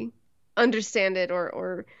entirely understand it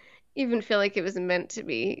or even feel like it was meant to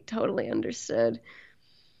be totally understood.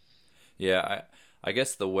 Yeah, I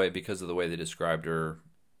guess because of the way they described her,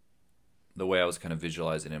 the way I was kind of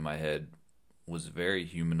visualizing in my head was very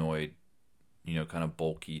humanoid, kind of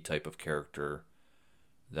bulky type of character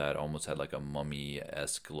that almost had like a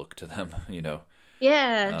mummy-esque look to them,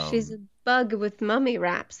 Yeah, she's Um, a bug with mummy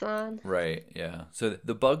wraps on. right, yeah. So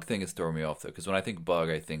the bug thing is throwing me off though, because when I think bug,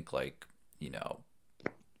 I think like,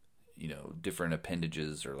 different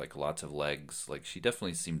appendages or like lots of legs. Like she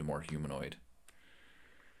definitely seemed more humanoid.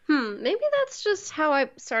 Maybe that's just how I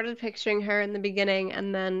started picturing her in the beginning,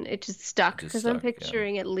 and then it just It stuck just because I'm stuck. Yeah.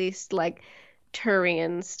 picturing at least like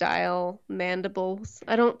Turian style mandibles.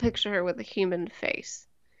 I don't picture her with a human face.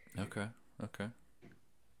 Okay. Okay.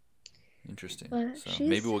 Interesting. But So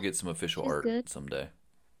maybe she's we'll get some official she's art good. someday.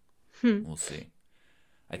 Hmm. We'll see.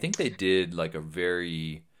 I think they did like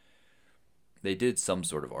they did some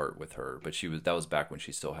sort of art with her, but that was back when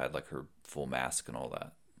she still had like her full mask and all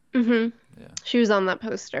that. hmm Yeah. She was on that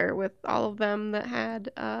poster with all of them that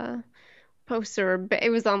had poster. It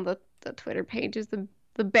was on the Twitter pages,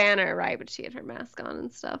 the banner, right? But she had her mask on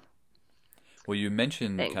and stuff. Well, you I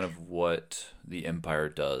mentioned kind think. of what the Empire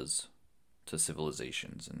does to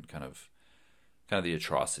civilizations and kind of the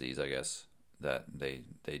atrocities, I guess, that they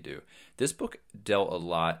do. This book dealt a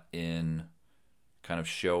lot in kind of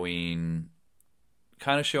showing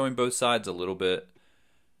both sides a little bit.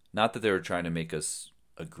 Not that they were trying to make us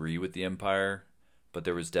agree with the Empire, but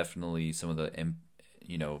there was definitely some of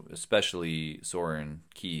especially Soren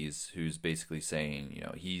Keyes, who's basically saying,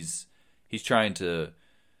 he's trying to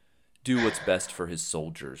do what's best for his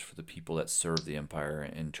soldiers, for the people that serve the Empire,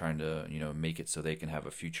 and trying to, make it so they can have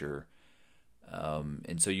a future.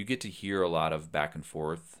 And so you get to hear a lot of back and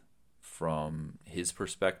forth from his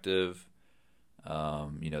perspective. There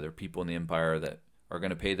are people in the Empire that are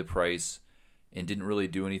going to pay the price and didn't really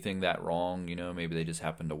do anything that wrong. Maybe they just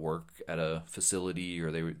happened to work at a facility,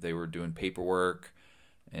 or they were doing paperwork,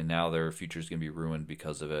 and now their future is going to be ruined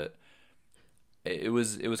because of it. It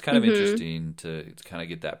was kind of hmm interesting to kind of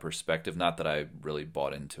get that perspective. Not that I really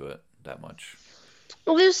bought into it that much.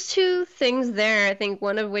 Well, there's two things there. I think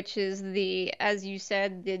one of which is as you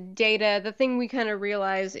said, the data. The thing we kind of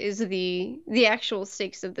realize is the actual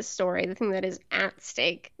stakes of the story. The thing that is at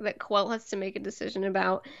stake that Quell has to make a decision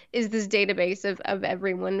about is this database of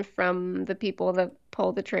everyone from the people that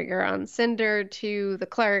pull the trigger on Cinder to the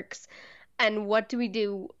clerks. And what do we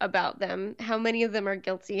do about them? How many of them are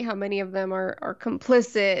guilty? How many of them are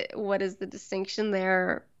complicit? What is the distinction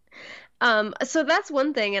there? So that's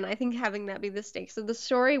one thing, and I think having that be the stakes of the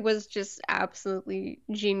story was just absolutely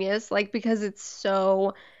genius, like because it's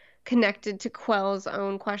so connected to Quell's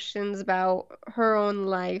own questions about her own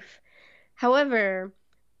life. However,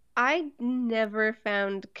 I never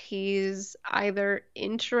found Keyes either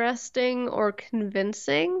interesting or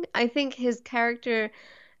convincing. I think his character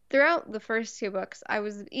throughout the first two books, I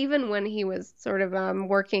was even when he was sort of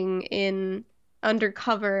working in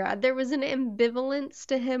undercover, there was an ambivalence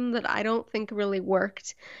to him that I don't think really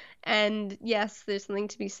worked. And yes, there's something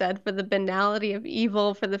to be said for the banality of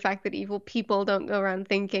evil, for the fact that evil people don't go around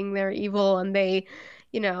thinking they're evil and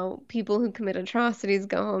people who commit atrocities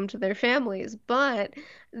go home to their families. But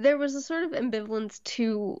there was a sort of ambivalence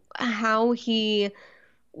to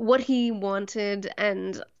what he wanted,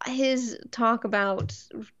 and his talk about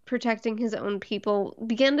protecting his own people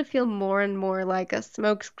began to feel more and more like a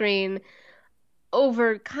smokescreen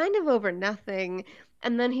over nothing.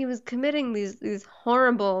 And then he was committing these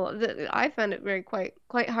horrible. I found it very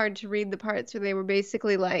quite hard to read the parts where they were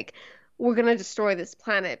basically like, "We're gonna destroy this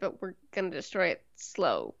planet, but we're gonna destroy it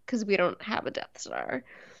slow because we don't have a Death Star,"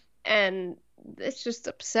 and it's just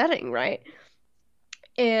upsetting, right?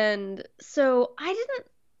 And so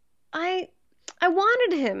I I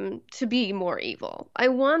wanted him to be more evil. I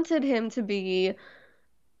wanted him to be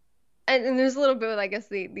and there's a little bit of, I guess,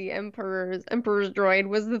 the Emperor's droid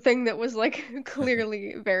was the thing that was like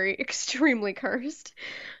clearly very extremely cursed.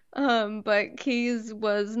 But Keyes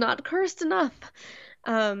was not cursed enough.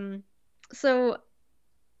 Um, so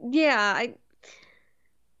yeah, I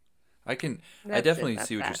that's it. definitely That's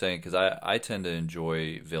see what you're that. saying, because I tend to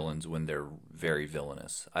enjoy villains when they're very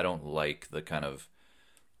villainous. I don't like the kind of,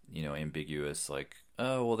 ambiguous, like,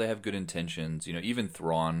 oh, well, they have good intentions. Even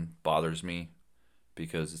Thrawn bothers me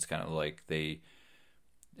because it's kind of like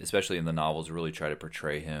especially in the novels, really try to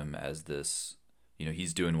portray him as this,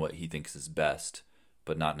 he's doing what he thinks is best,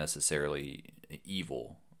 but not necessarily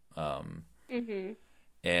evil. Um, hmm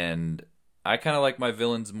and I kind of like my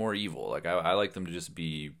villains more evil. Like I like them to just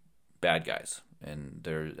be bad guys, and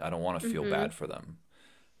I don't want to feel hmm bad for them.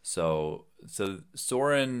 So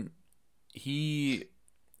Soren, he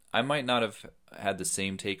I might not have had the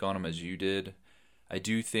same take on him as you did. I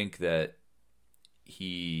do think that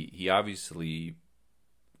he obviously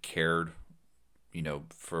cared,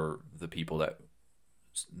 for the people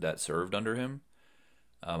that served under him.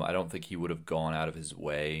 I don't think he would have gone out of his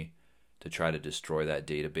way to try to destroy that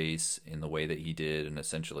database in the way that he did, and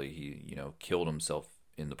essentially he, killed himself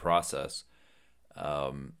in the process.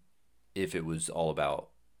 Um, if it was all about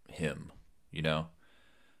him, you know.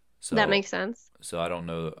 That So makes sense. I don't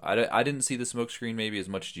know. I didn't see the smoke screen maybe as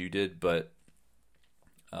much as you did, but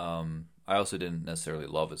I also didn't necessarily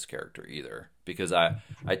love his character either, because I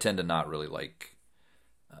tend to not really like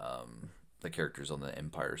the characters on the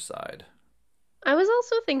Empire side. I was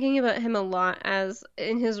also thinking about him a lot as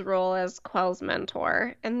in his role as Quell's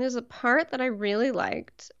mentor, and there's a part that I really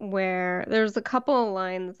liked where there's a couple of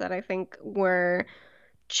lines that I think were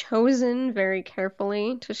chosen very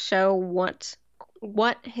carefully to show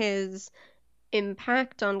what his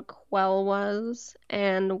impact on Quell was,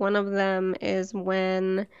 and one of them is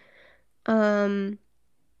when um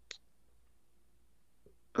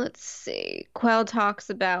let's see, Quell talks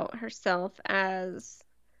about herself as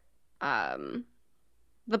um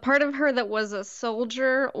the part of her that was a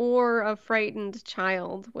soldier or a frightened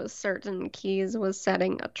child was certain Keyes was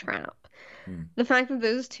setting a trap. Hmm. The fact that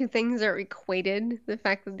those two things are equated, the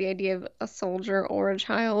fact that the idea of a soldier or a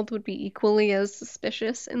child would be equally as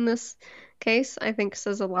suspicious in this case, I think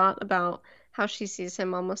says a lot about how she sees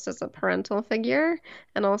him almost as a parental figure,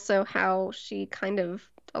 and also how she kind of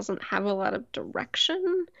doesn't have a lot of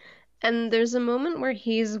direction. And there's a moment where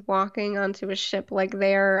he's walking onto a ship, like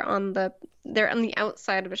they're on the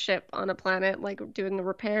outside of a ship on a planet, like doing the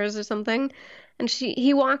repairs or something. And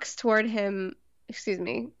he walks toward him, excuse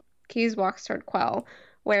me, Keyes walks toward Quell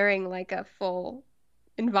wearing like a full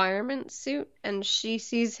environment suit, and she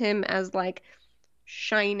sees him as like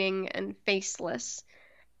shining and faceless.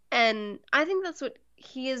 And I think that's what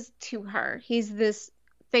he is to her. He's this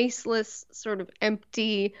faceless, sort of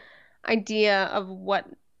empty idea of what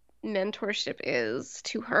mentorship is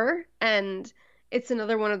to her. And it's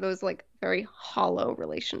another one of those like very hollow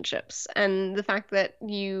relationships. And I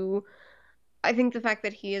think the fact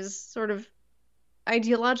that he is sort of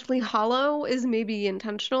ideologically hollow is maybe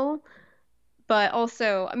intentional. But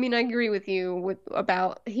also, I mean, I agree with you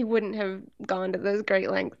about he wouldn't have gone to those great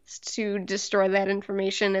lengths to destroy that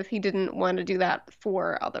information if he didn't want to do that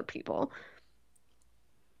for other people.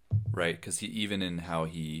 Right, because even in how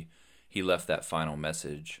he left that final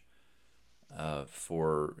message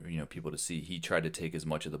for people to see, he tried to take as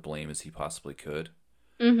much of the blame as he possibly could.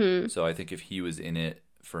 Mm-hmm. So I think if he was in it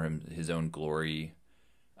for his own glory,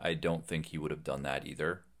 I don't think he would have done that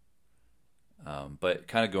either. But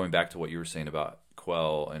kind of going back to what you were saying about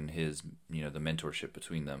Quell and his, the mentorship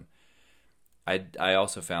between them, I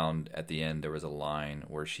also found at the end there was a line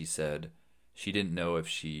where she said she didn't know if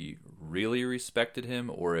she really respected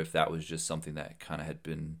him or if that was just something that kind of had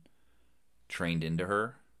been trained into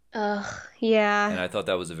her. Ugh, yeah. And I thought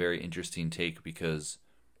that was a very interesting take, because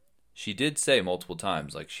she did say multiple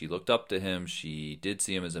times, like, she looked up to him, she did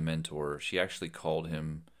see him as a mentor. She actually called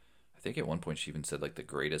him, I think at one point she even said, like, the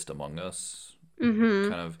greatest among us.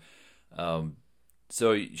 Mm-hmm. Kind of.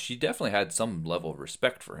 So she definitely had some level of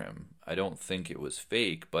respect for him. I don't think it was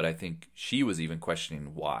fake, but I think she was even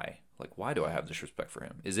questioning why. Like, why do I have this respect for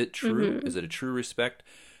him? Is it true? Mm-hmm. Is it a true respect?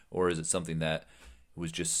 Or is it something that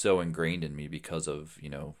was just so ingrained in me because of,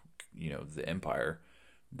 the Empire,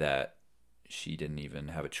 that she didn't even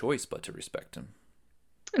have a choice but to respect him?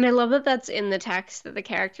 And I love that that's in the text, that the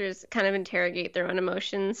characters kind of interrogate their own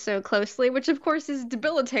emotions so closely, which of course is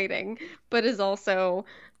debilitating, but is also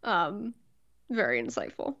very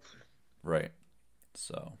insightful. Right.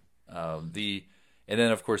 So and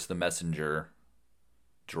then of course the messenger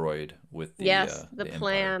droid with the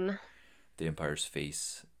plan. Empire, the Empire's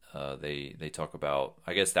face. They talk about,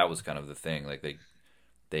 I guess that was kind of the thing. Like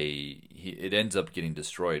it ends up getting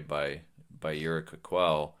destroyed by Yrica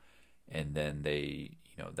Quell, and then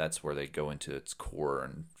that's where they go into its core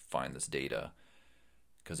and find this data,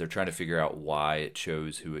 because they're trying to figure out why it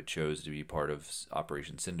chose who it chose to be part of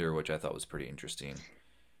Operation Cinder, which I thought was pretty interesting.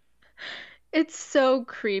 It's so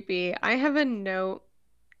creepy. I have a note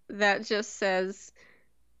that just says,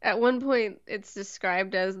 at one point it's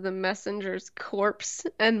described as the messenger's corpse,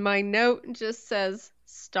 and my note just says,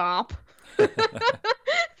 stop. Because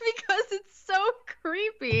it's so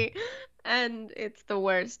creepy and it's the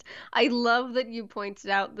worst. I love that you pointed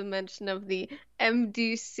out the mention of the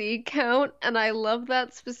MDC count, and I love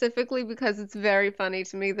that specifically because it's very funny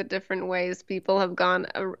to me the different ways people have gone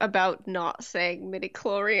about not saying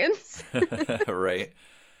midichlorians. Right.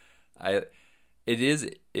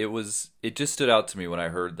 It just stood out to me when I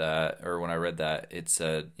heard that, or when I read that it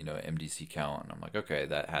said, MDC count, and I'm like, okay,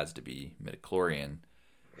 that has to be midichlorian.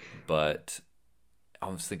 But I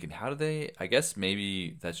was thinking, I guess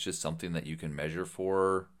maybe that's just something that you can measure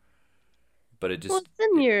for, but Well,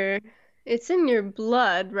 it's in your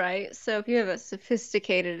blood, right? So if you have a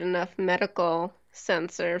sophisticated enough medical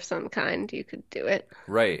sensor of some kind, you could do it.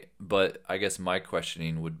 Right. But I guess my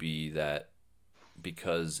questioning would be that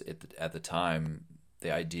because at the time,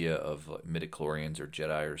 the idea of midichlorians or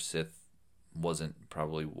Jedi or Sith wasn't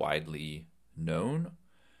probably widely known.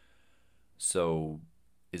 So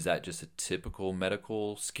is that just a typical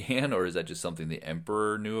medical scan, or is that just something the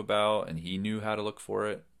Emperor knew about and he knew how to look for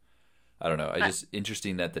it? I don't know. It's just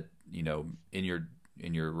interesting that in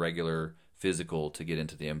your regular physical to get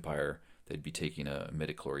into the Empire, they'd be taking a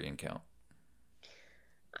midichlorian count.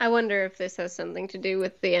 I wonder if this has something to do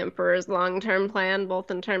with the Emperor's long-term plan, both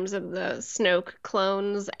in terms of the Snoke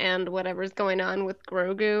clones and whatever's going on with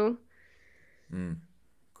Grogu.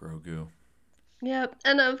 Grogu. Yep.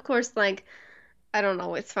 And of course, like, I don't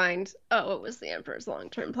always find, oh, it was the Emperor's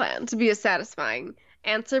long-term plan to be a satisfying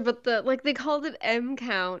answer, but they called it M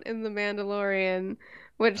count in The Mandalorian,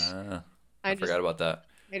 which I just forgot about that.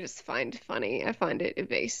 I just find funny. I find it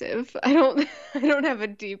evasive. I don't I don't have a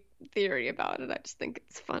deep theory about it. I just think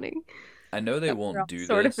it's funny. I know they That we're all won't do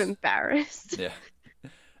sort this. of embarrassed. Yeah.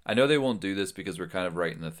 I know they won't do this because we're kind of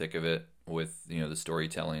right in the thick of it with, the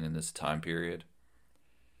storytelling in this time period.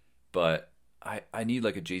 But I need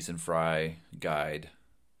like a Jason Fry guide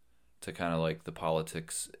to kind of like the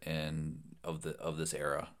politics and of this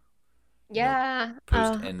era. Yeah.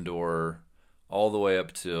 Post Endor all the way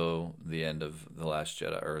up to the end of The Last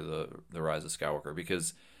Jedi or the Rise of Skywalker,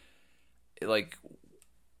 because like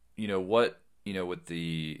with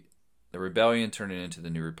the rebellion turning into the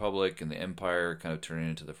New Republic and the Empire kind of turning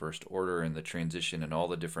into the First Order and the transition and all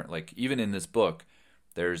the different, like, even in this book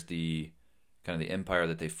there's the kind of the Empire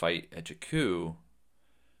that they fight at Jakku,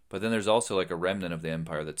 but then there's also like a remnant of the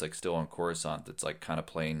Empire that's like still on Coruscant that's like kind of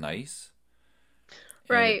playing nice.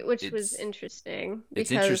 Right, which was interesting.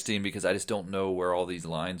 It's interesting because I just don't know where all these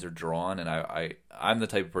lines are drawn, and I'm the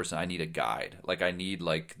type of person, I need a guide. Like, I need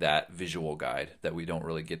like that visual guide that we don't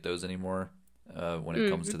really get those anymore when it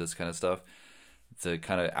comes to this kind of stuff, to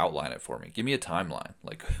kind of outline it for me. Give me a timeline.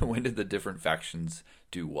 Like, when did the different factions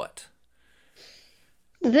do what?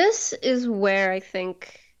 This is where I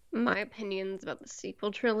think my opinions about the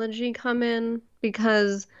sequel trilogy come in,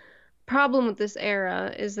 because problem with this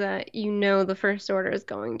era is that the First Order is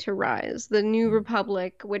going to rise. The New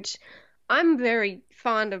Republic, which I'm very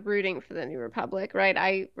fond of rooting for the New Republic, right?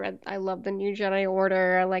 I love the New Jedi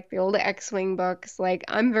Order. I like the old X-Wing books. Like,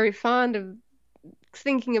 I'm very fond of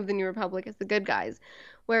thinking of the New Republic as the good guys.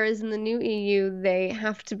 Whereas in the new EU, they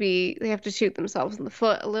have to shoot themselves in the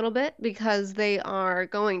foot a little bit because they are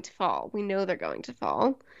going to fall. We know they're going to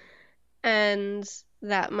fall. And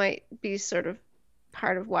that might be sort of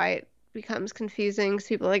part of why it becomes confusing, because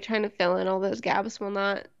people like trying to fill in all those gaps while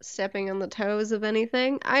not stepping on the toes of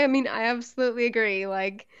anything. I mean, I absolutely agree.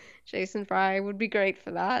 Like, Jason Fry would be great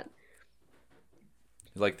for that.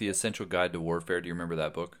 Like the Essential Guide to Warfare. Do you remember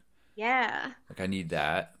that book? Yeah. Like, I need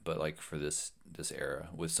that, but like for this era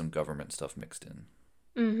with some government stuff mixed in.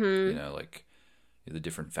 Mm-hmm. Like the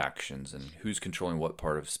different factions and who's controlling what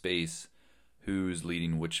part of space, who's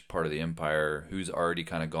leading which part of the Empire, who's already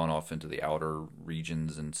kind of gone off into the outer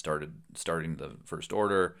regions and starting the First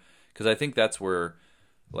Order. Because I think that's where,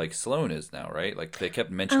 like, Sloane is now, right? Like, they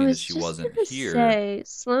kept mentioning that she wasn't here.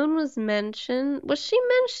 Sloane was mentioned. Was she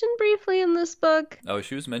mentioned briefly in this book? Oh,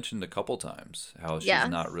 she was mentioned a couple times, how she's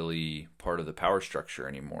not really part of the power structure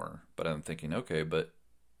anymore. But I'm thinking, okay, but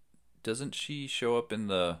doesn't she show up in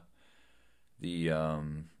the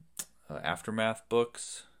Aftermath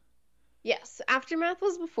books? Yes, Aftermath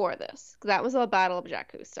was before this. That was all Battle of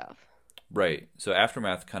Jakku stuff. Right. So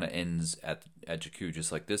Aftermath kind of ends at Jakku,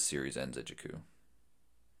 just like this series ends at Jakku.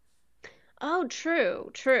 Oh,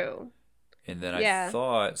 true. And then I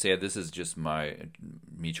thought, so yeah, this is just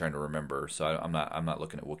me trying to remember. So I'm not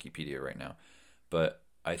looking at Wikipedia right now, but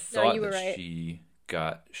I thought she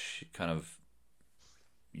kind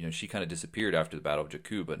of disappeared after the Battle of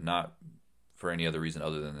Jakku, but not for any other reason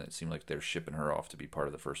other than that it seemed like they're shipping her off to be part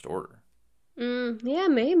of the First Order. Yeah,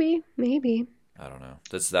 maybe. I don't know.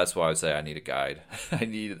 That's why I would say I need a guide. I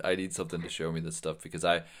need something to show me this stuff, because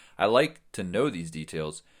I like to know these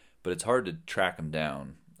details, but it's hard to track them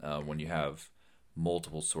down when you have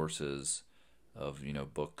multiple sources of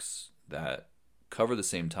books that cover the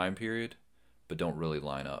same time period but don't really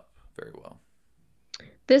line up very well.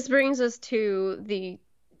 This brings us to the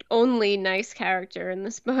only nice character in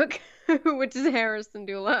this book, which is Harrison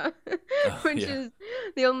Dula, which is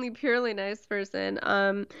the only purely nice person.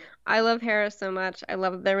 I love Hera so much. I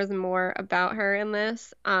love that there was more about her in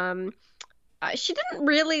this. She didn't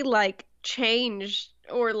really like change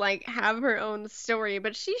or like have her own story,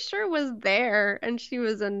 but she sure was there, and she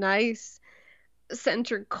was a nice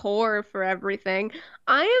center core for everything.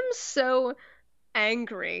 I am so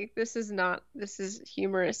angry. This is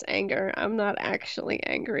humorous anger. I'm not actually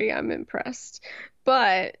angry. I'm impressed.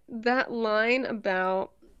 But that line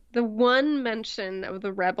about the one mention of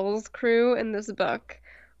the Rebels crew in this book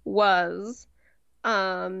was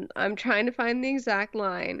I'm trying to find the exact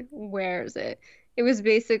line. Where is it? It was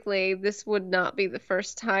basically this would not be the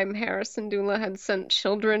first time Hera Syndulla had sent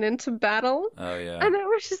children into battle. Oh yeah. And I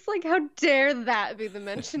was just like, how dare that be the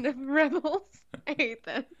mention of rebels? I hate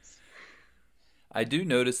this. I do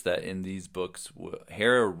notice that in these books,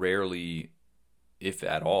 Hera rarely, if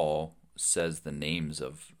at all, says the names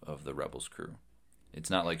of the Rebels crew. It's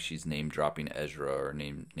not like she's name dropping Ezra or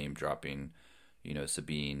name dropping,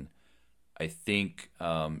 Sabine. I think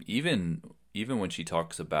even when she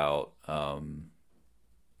talks about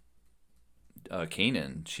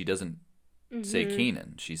Kanan, she doesn't say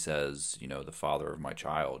Kanan. She says, the father of my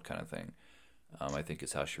child, kind of thing. I think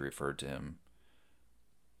is how she referred to him.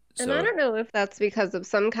 And I don't know if that's because of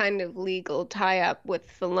some kind of legal tie-up with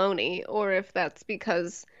Filoni, or if that's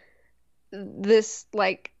because this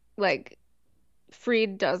like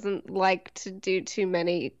Freed doesn't like to do too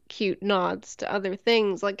many cute nods to other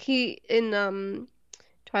things. Like he in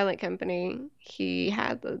Twilight Company, he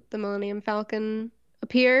had the Millennium Falcon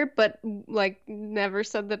appear, but like never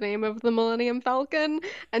said the name of the Millennium Falcon,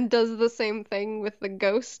 and does the same thing with the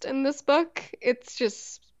Ghost in this book. It's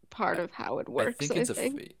just part of how it works.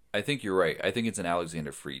 I think you're right. I think it's an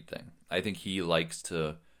Alexander Freed thing. I think he likes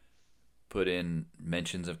to put in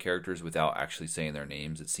mentions of characters without actually saying their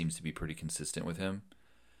names. It seems to be pretty consistent with him.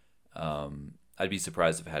 I'd be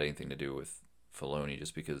surprised if it had anything to do with Filoni,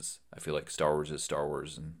 just because I feel like Star Wars is Star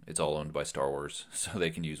Wars and it's all owned by Star Wars, so they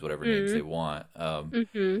can use whatever names they want.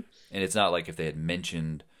 And it's not like if they had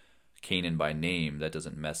mentioned Kanan by name, that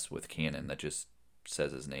doesn't mess with canon. That just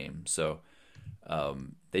says his name. So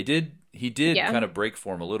he did kind of break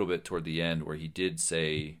form a little bit toward the end, where he did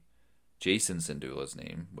say Jacen Syndulla's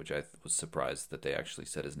name, which I was surprised that they actually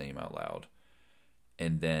said his name out loud.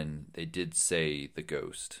 And then they did say the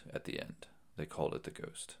Ghost at the end. They called it the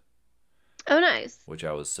Ghost. Oh, nice. Which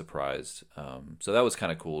I was surprised. So that was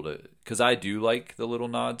kind of cool because I do like the little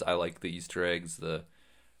nods. I like the Easter eggs.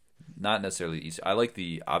 Not necessarily Easter. I like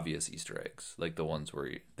the obvious Easter eggs, like the ones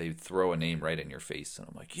where they throw a name right in your face, and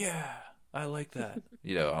I'm like, yeah, I like that.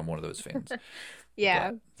 I'm one of those fans.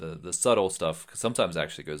 Yeah. But the subtle stuff sometimes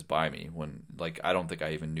actually goes by me when, like, I don't think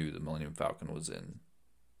I even knew the Millennium Falcon was in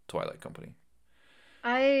Twilight Company.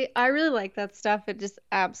 I really like that stuff. It just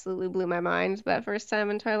absolutely blew my mind that first time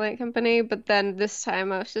in Twilight Company. But then this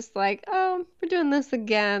time I was just like, oh, we're doing this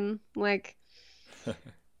again. Like,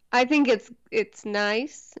 I think it's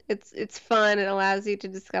nice. It's fun. It allows you to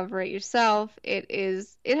discover it yourself. It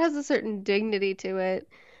has a certain dignity to it,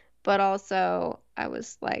 but also I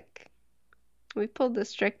was like, we've pulled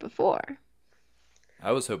this trick before.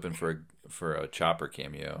 I was hoping for a Chopper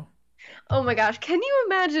cameo. Oh my gosh, can you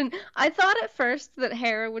imagine? I thought at first that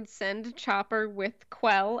Hera would send Chopper with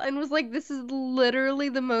Quell and was like, this is literally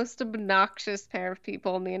the most obnoxious pair of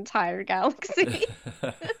people in the entire galaxy.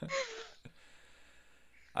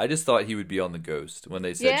 I just thought he would be on the Ghost. When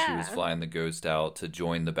they said she was flying the Ghost out to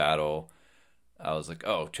join the battle, I was like,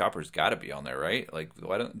 oh, Chopper's got to be on there, right? Like,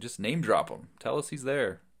 why don't just name drop him? Tell us he's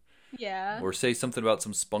there. Yeah. Or say something about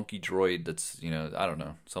some spunky droid that's, I don't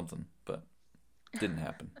know, something. But it didn't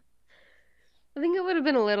happen. I think it would have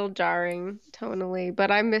been a little jarring tonally, but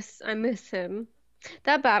I miss him.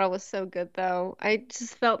 That battle was so good, though. I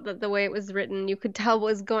just felt that the way it was written, you could tell what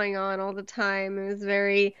was going on all the time. It was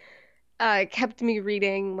very, it kept me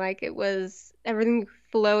reading. Like, it was, everything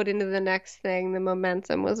flowed into the next thing. The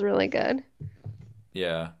momentum was really good.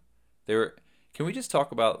 Yeah. Can we just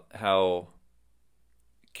talk about how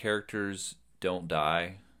characters don't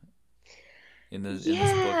die in this book?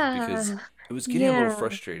 Because it was getting a little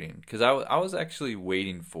frustrating. Because I was actually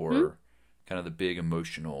waiting for kind of the big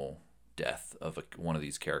emotional death of one of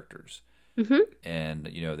these characters. And,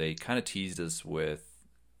 they kind of teased us with,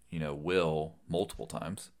 Will multiple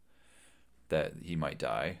times that he might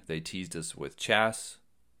die. They teased us with Chas,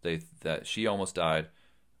 that she almost died.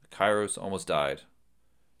 Kairos almost died.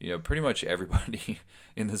 Pretty much everybody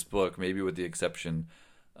in this book, maybe with the exception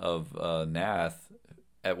of Nath,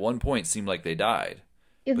 at one point seemed like they died.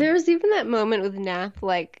 Yeah, there was even that moment with Nath,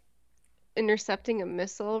 like, intercepting a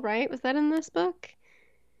missile, right? Was that in this book?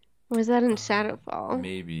 Or was that in Shadowfall?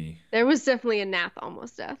 Maybe. There was definitely a Nath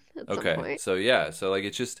almost death at some point. So yeah, so like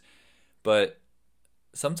it's just, but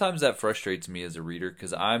sometimes that frustrates me as a reader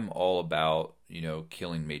because I'm all about,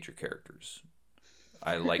 killing major characters.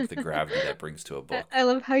 I like the gravity that brings to a book. I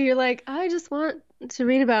love how you're like, I just want to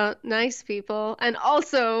read about nice people and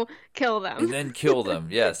also kill them. And then kill them,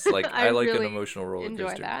 yes. Like I like really an emotional roller coaster.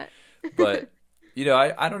 enjoy that. But,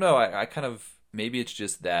 I don't know. I kind of, maybe it's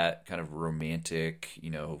just that kind of romantic,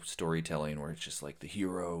 storytelling where it's just like the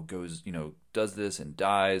hero goes, does this and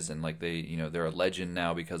dies and like they, they're a legend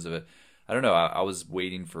now because of it. I don't know. I was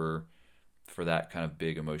waiting for that kind of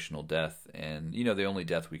big emotional death, and the only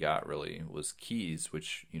death we got really was Keyes,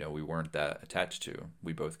 which we weren't that attached to.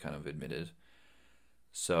 We both kind of admitted.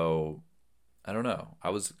 So I don't know. I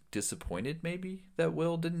was disappointed maybe that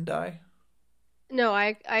Will didn't die. No,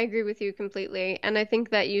 I agree with you completely. And I think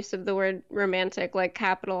that use of the word romantic, like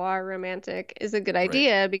capital R romantic, is a good Right.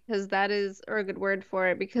 idea because that is, or a good word for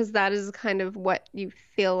it, because that is kind of what you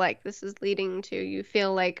feel like this is leading to. You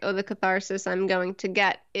feel like, oh, the catharsis I'm going to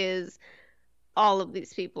get is all of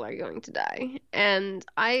these people are going to die. And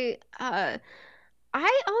I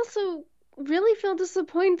also really feel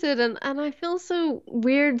disappointed, and I feel so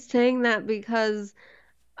weird saying that because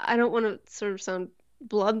I don't want to sort of sound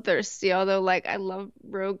bloodthirsty, although like I love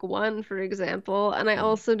Rogue One, for example, and I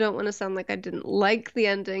also don't want to sound like I didn't like the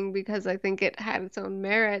ending because I think it had its own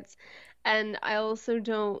merits. And I also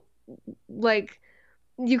don't like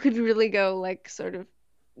you could really go like sort of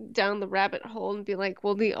down the rabbit hole and be like,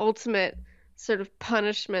 well, the ultimate sort of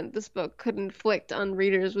punishment this book could inflict on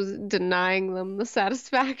readers was denying them the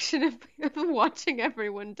satisfaction of watching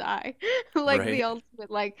everyone die. Like the Right.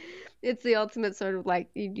 ultimate, like it's the ultimate sort of like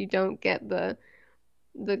you don't get the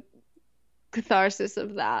catharsis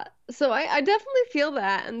of that. So I definitely feel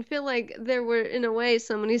that and feel like there were in a way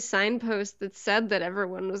so many signposts that said that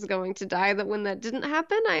everyone was going to die that when that didn't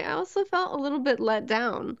happen, I also felt a little bit let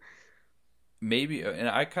down. Maybe, and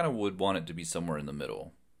I kind of would want it to be somewhere in the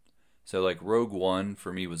middle. So like Rogue One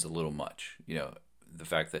for me was a little much, the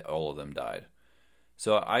fact that all of them died.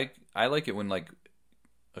 So I like it when like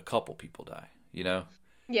a couple people die,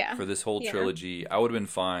 Yeah. For this whole Yeah. trilogy. I would have been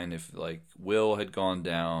fine if like Will had gone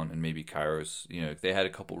down and maybe Kairos, if they had a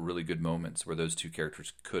couple really good moments where those two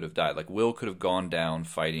characters could have died. Like Will could have gone down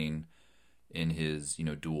fighting in his,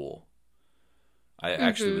 duel. I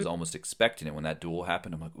actually was Hmm. almost expecting it when that duel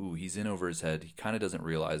happened. I'm like, ooh, he's in over his head. He kind of doesn't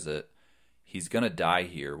realize it. He's gonna die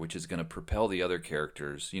here, which is gonna propel the other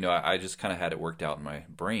characters. I just kind of had it worked out in my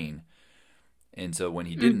brain, and so when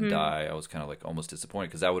he didn't Hmm. die, I was kind of like almost disappointed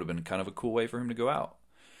because that would have been kind of a cool way for him to go out.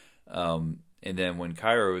 And then when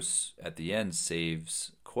Kairos at the end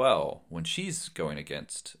saves Quell when she's going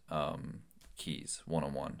against Keyes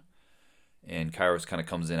 1-on-1, and Kairos kind of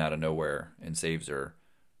comes in out of nowhere and saves her,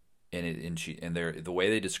 the way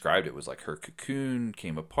they described it was like her cocoon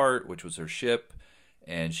came apart, which was her ship,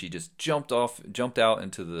 and she just jumped out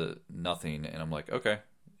into the nothing, and I'm like, okay,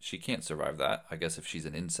 she can't survive that. I guess if she's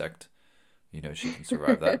an insect, she can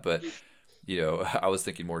survive that, but I was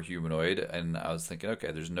thinking more humanoid, and I was thinking,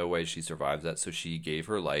 okay, there's no way she survives that, so she gave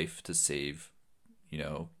her life to save,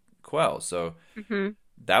 Quell. So Hmm.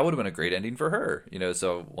 that would have been a great ending for her,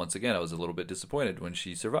 So once again, I was a little bit disappointed when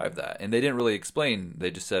she survived that, and they didn't really explain.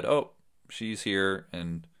 They just said, "Oh, she's here,"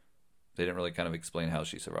 and they didn't really kind of explain how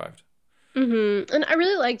she survived. And I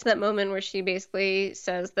really liked that moment where she basically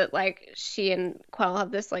says that like she and Quell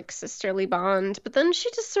have this like sisterly bond, but then she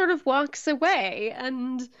just sort of walks away.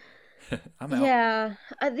 And I'm out. yeah,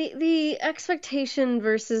 the expectation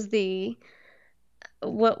versus the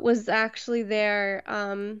what was actually there.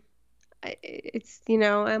 It's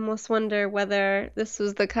I almost wonder whether this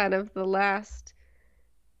was the kind of the last.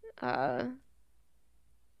 Uh,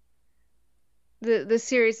 the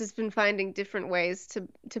series has been finding different ways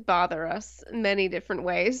to bother us, many different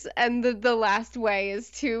ways, and the last way is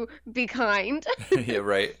to be kind. Yeah,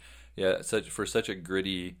 right. Yeah, such a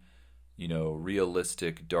gritty,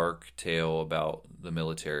 realistic, dark tale about the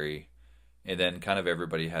military, and then kind of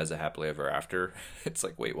everybody has a happily ever after. It's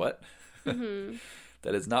like, wait, what? Hmm.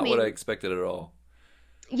 That is I not what I mean, expected at all.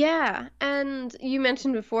 yeah, and you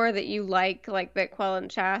mentioned before that you like that Quell and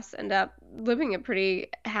Chas end up living a pretty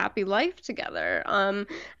happy life together. And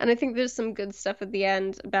I think there's some good stuff at the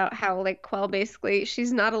end about how like Quell basically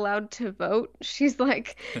she's not allowed to vote. She's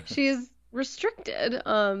like she's restricted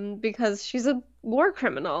because she's a war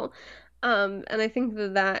criminal. And I think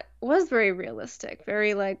that that was very realistic,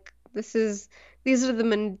 very like these are the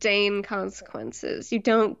mundane consequences. You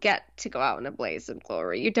don't get to go out in a blaze of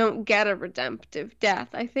glory. You don't get a redemptive death.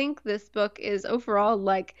 I think this book is overall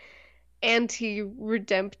like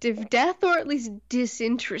anti-redemptive death, or at least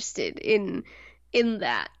disinterested in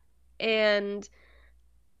that. And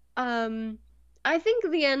um I think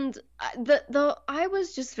the end the I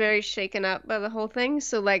was just very shaken up by the whole thing,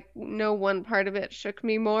 so like no one part of it shook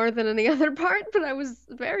me more than any other part, but I was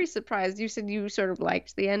very surprised. You said you sort of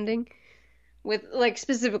liked the ending with like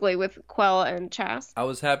specifically with Quell and Chas. I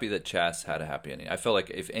was happy that Chas had a happy ending. I felt like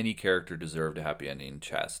if any character deserved a happy ending,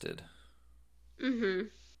 Chas did. Hmm.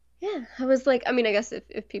 Yeah, I was like, I mean, I guess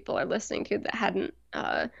if people are listening to that hadn't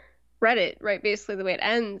read it, right, basically the way it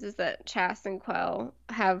ends is that Chast and Quell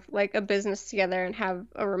have like a business together and have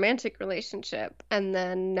a romantic relationship, and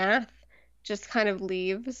then Nath just kind of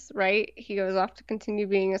leaves, right? He goes off to continue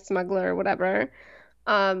being a smuggler or whatever.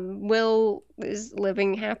 Will is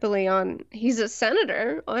living happily he's a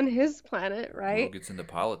senator on his planet, Will right? gets into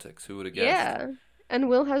politics. Who would have guessed? Yeah. And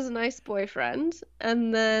Will has a nice boyfriend.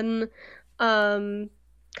 And then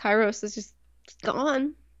Kairos is just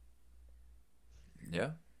gone.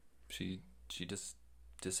 Yeah. She just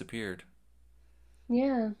disappeared.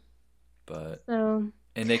 Yeah. But So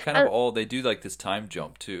and they kind of they do like this time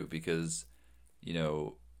jump too, because you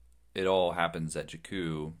know it all happens at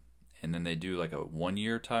Jakku, and then they do like a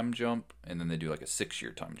 1-year time jump, and then they do like a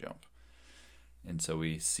 6-year time jump, and so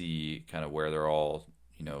we see kind of where they're all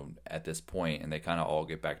at this point, and they kind of all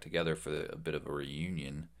get back together for a bit of a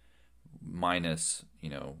reunion, minus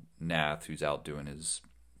Nath, who's out doing his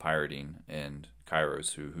pirating, and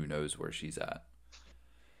Kairos, who knows where she's at.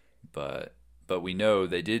 But we know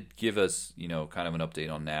they did give us kind of an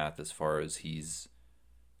update on Nath, as far as he's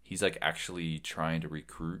like actually trying to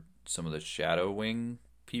recruit some of the Shadow Wing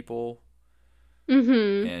people,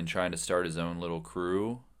 and trying to start his own little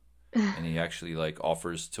crew. And he actually like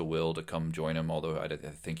offers to Will to come join him, although I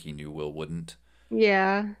think he knew Will wouldn't.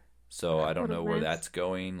 Yeah. So I don't know where that's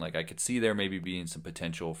going. Like, I could see there maybe being some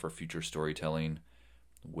potential for future storytelling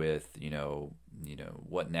with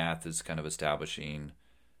what Nath is kind of establishing.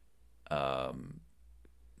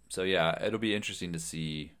 So yeah, it'll be interesting to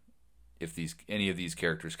see if any of these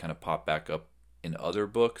characters kind of pop back up in other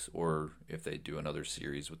books, or if they do another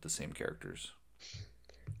series with the same characters.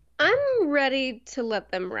 I'm ready to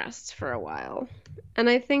let them rest for a while. And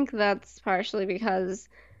I think that's partially because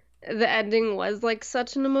the ending was like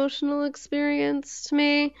such an emotional experience to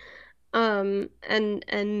me. And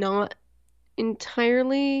not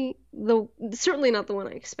entirely certainly not the one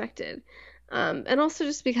I expected. And also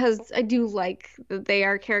just because I do like that they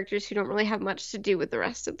are characters who don't really have much to do with the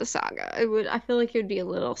rest of the saga. I feel like it would be a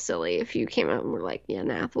little silly if you came out and were like, yeah,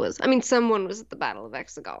 Nath was. I mean, someone was at the Battle of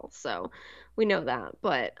Exegol, so we know that.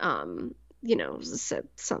 But as I said,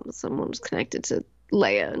 someone was connected to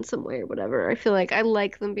Leia in some way or whatever. I feel like I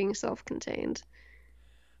like them being self-contained.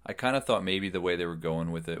 I kind of thought maybe the way they were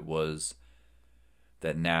going with it was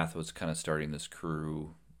that Nath was kind of starting this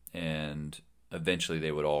crew, and eventually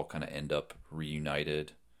they would all kind of end up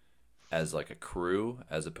reunited as like a crew,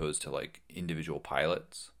 as opposed to like individual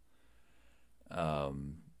pilots.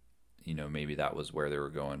 Maybe that was where they were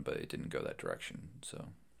going, but it didn't go that direction. So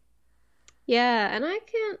yeah, and I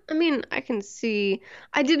can see.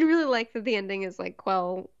 I did really like that the ending is like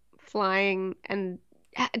Quell flying and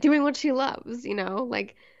doing what she loves,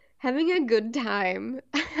 like having a good time.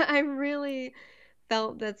 I really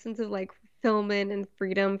felt that sense of like fulfillment and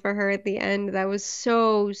freedom for her at the end. That was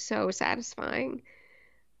so, so satisfying.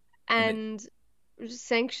 And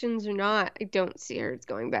sanctions or not, I don't see her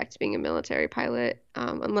going back to being a military pilot,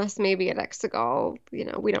 unless maybe at Exegol,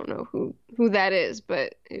 we don't know who that is,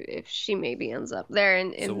 but if she maybe ends up there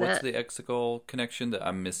So what's the Exegol connection? That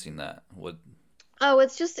I'm missing that. What? Oh,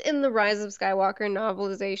 it's just in the Rise of Skywalker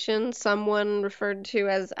novelization. Someone referred to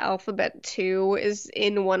as Alphabet 2 is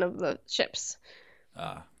in one of the ships.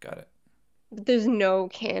 Ah, got it. There's no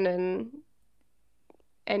canon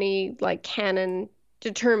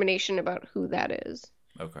determination about who that is.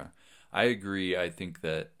 Okay. I agree. I think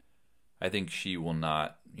she will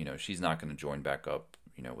not, she's not going to join back up,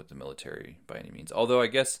 with the military by any means. Although I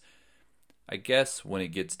guess when it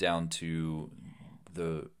gets down to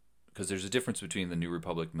because there's a difference between the New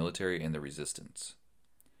Republic military and the Resistance.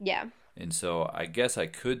 Yeah. And so I guess I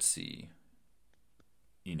could see,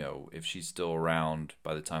 if she's still around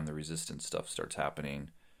by the time the Resistance stuff starts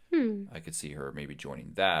happening, I could see her maybe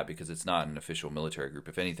joining that, because it's not an official military group.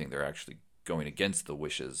 If anything, they're actually going against the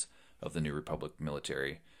wishes of the New Republic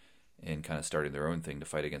military and kind of starting their own thing to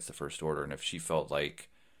fight against the First Order. And if she felt like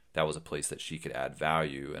that was a place that she could add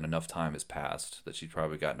value, and enough time has passed that she's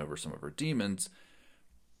probably gotten over some of her demons,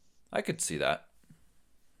 I could see that.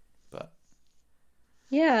 But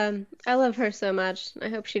yeah, I love her so much. I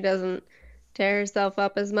hope she doesn't tear herself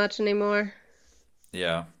up as much anymore.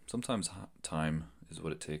 Yeah, sometimes time is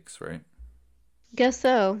what it takes, right? Guess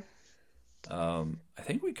so. I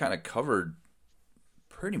think we kind of covered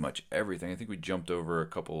pretty much everything. I think we jumped over a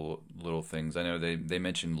couple little things. I know they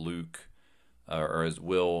mentioned Luke, or as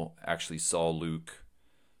Will actually saw Luke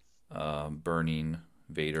burning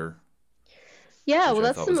Vader. Yeah, well,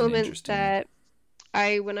 that's the moment that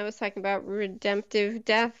when I was talking about redemptive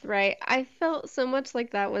death, right? I felt so much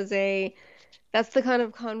like that's the kind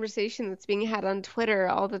of conversation that's being had on Twitter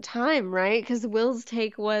all the time, right? Because Will's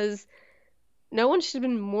take was, no one should have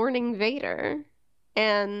been mourning Vader.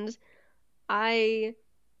 And I,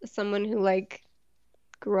 as someone who like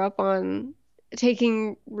grew up on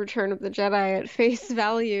taking Return of the Jedi at face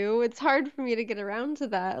value, it's hard for me to get around to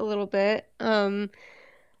that a little bit.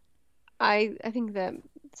 I think that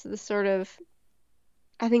it's the sort of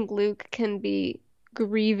I think Luke can be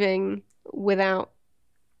grieving without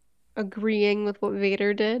agreeing with what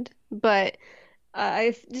Vader did, but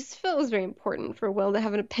I just felt it was very important for Will to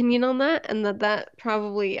have an opinion on that, and that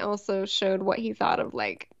probably also showed what he thought of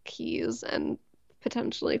like Keyes and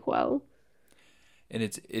potentially Quill. And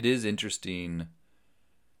it is interesting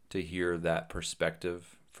to hear that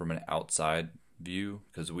perspective from an outside view,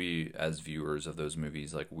 because we as viewers of those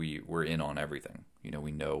movies, like we're in on everything. You know,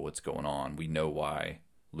 we know what's going on. We know why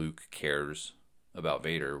Luke cares about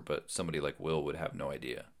Vader, but somebody like Will would have no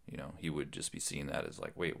idea. You know, he would just be seeing that as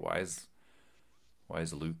like, wait, why is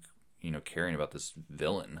Luke, caring about this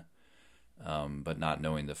villain, but not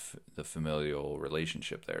knowing the familial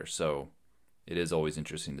relationship there. So it is always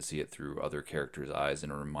interesting to see it through other characters' eyes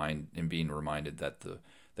and being reminded that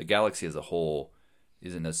the galaxy as a whole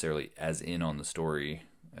isn't necessarily as in on the story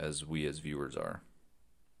as we as viewers are.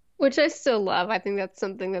 Which I still love. I think that's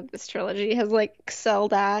something that this trilogy has like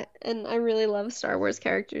excelled at, and I really love Star Wars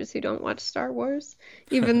characters who don't watch Star Wars,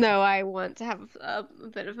 even though I want to have a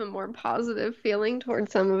bit of a more positive feeling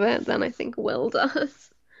towards some of it than I think Will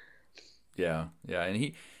does. Yeah, yeah,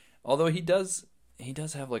 and although he does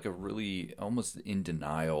have like a really almost in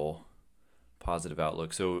denial positive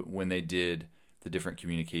outlook. So when they did the different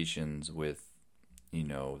communications with,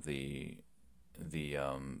 the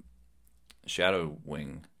Shadow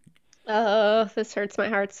Wing. Oh, this hurts my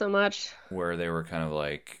heart so much. Where they were kind of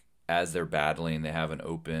like, as they're battling, they have an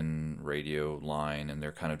open radio line and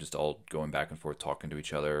they're kind of just all going back and forth talking to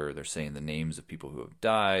each other. They're saying the names of people who have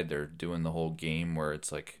died. They're doing the whole game where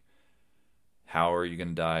it's like, how are you going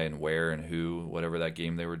to die and where and who, whatever that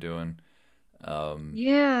game they were doing.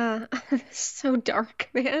 Yeah, so dark,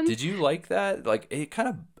 man. Did you like that? Like, it kind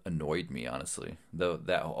of annoyed me, honestly.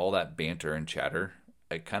 That all that banter and chatter,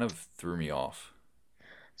 it kind of threw me off.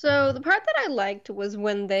 So the part that I liked was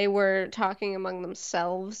when they were talking among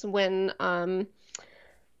themselves when they're on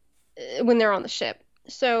the ship.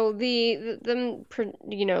 So them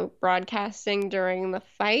broadcasting during the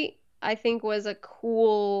fight, I think was a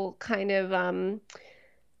cool kind of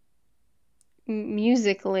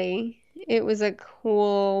musically. It was a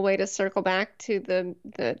cool way to circle back to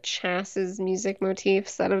the chassis music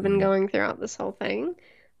motifs that have been going throughout this whole thing.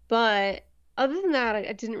 But other than that,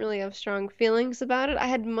 I didn't really have strong feelings about it. I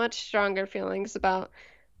had much stronger feelings about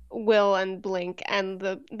Will and Blink and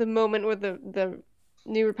the moment where the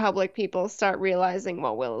New Republic people start realizing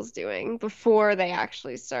what Will is doing before they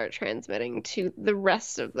actually start transmitting to the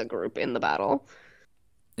rest of the group in the battle.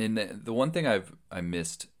 And the one thing I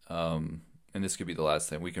missed, and this could be the last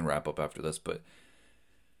thing, we can wrap up after this, but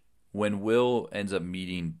when Will ends up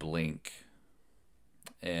meeting Blink,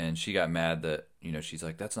 and she got mad that, she's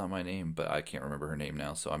like, that's not my name, but I can't remember her name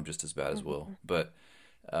now, so I'm just as bad as Will. But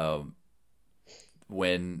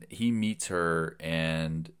when he meets her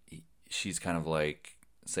and she's kind of like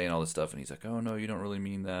saying all this stuff, and he's like, oh no, you don't really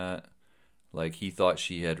mean that. Like, he thought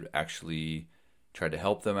she had actually tried to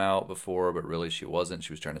help them out before, but really she wasn't.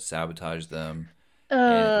 She was trying to sabatage them. And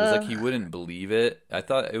it was like he wouldn't believe it. I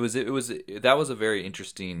thought that was a very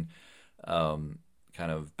interesting kind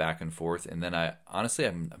of back and forth. And then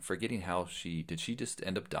I'm forgetting how did she just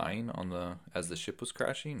end up dying as the ship was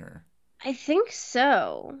crashing, or? I think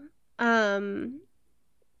so.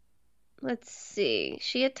 Let's see.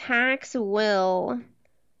 She attacks Will.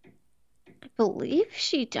 I believe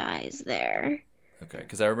she dies there. Okay,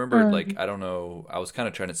 because I remember I don't know, I was kind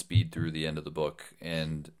of trying to speed through the end of the book,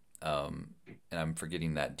 and I'm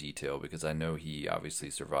forgetting that detail because I know he obviously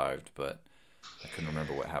survived, but I couldn't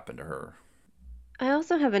remember what happened to her. I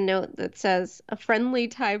also have a note that says, a friendly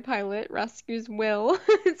TIE pilot rescues Will.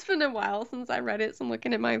 It's been a while since I read it, so I'm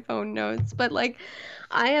looking at my phone notes. But,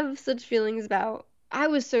 I have such feelings about... I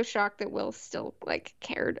was so shocked that Will still,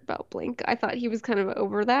 cared about Blink. I thought he was kind of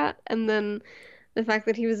over that. And then the fact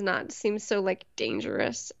that he was not seems so,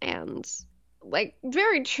 dangerous and,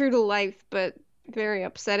 very true to life, but very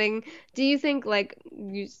upsetting. Do you think,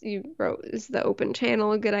 you wrote, is the open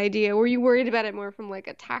channel a good idea? Were you worried about it more from, a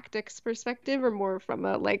tactics perspective or more from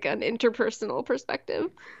an interpersonal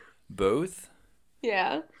perspective? Both.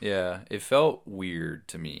 Yeah. Yeah, it felt weird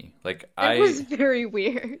to me. It was very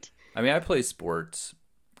weird. I mean, I play sports,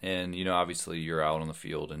 and, obviously you're out on the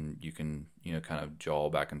field and you can, kind of jaw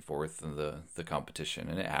back and forth in the competition,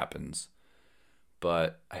 and it happens.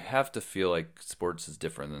 But I have to feel like sports is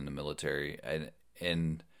different than the military.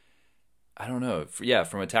 And I don't know. Yeah,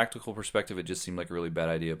 from a tactical perspective, it just seemed like a really bad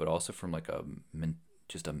idea, but also from like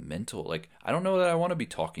just a mental, like, I don't know that I want to be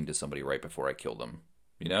talking to somebody right before I kill them,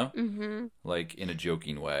 you know? Mm-hmm. Like in a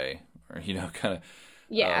joking way, or, kind of,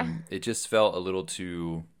 Yeah. it just felt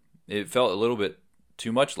it felt a little bit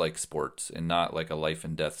too much like sports and not like a life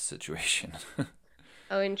and death situation.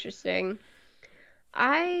 Oh, interesting.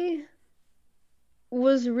 I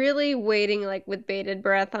was really waiting like with bated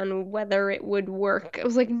breath on whether it would work. I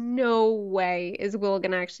was like, no way is Will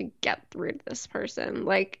gonna actually get through to this person.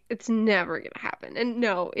 Like, it's never gonna happen. And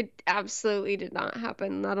no, it absolutely did not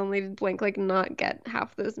happen. Not only did Blink like not get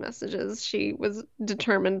half those messages, she was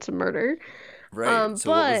determined to murder. Right.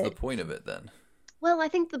 So what was the But point of it then? well, I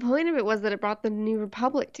think the point of it was that it brought the New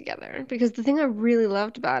Republic together. Because the thing I really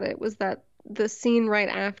loved about it was that the scene right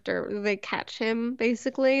after they catch him,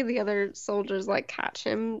 basically, the other soldiers like catch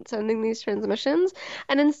him sending these transmissions.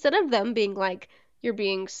 And instead of them being like, you're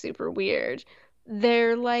being super weird,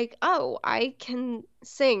 they're like, oh, I can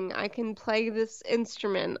sing, I can play this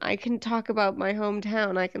instrument, I can talk about my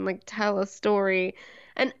hometown, I can like tell a story.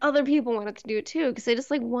 And other people wanted to do it too, because they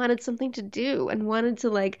just like wanted something to do and wanted to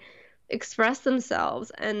like express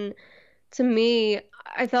themselves. And to me,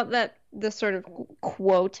 I thought that the sort of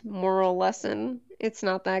quote moral lesson, it's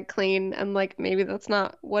not that clean, and like maybe that's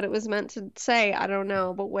not what it was meant to say, I don't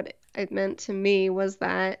know, but what it meant to me was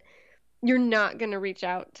that you're not going to reach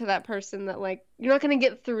out to that person that like you're not going to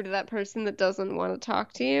get through to that person that doesn't want to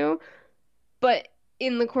talk to you, but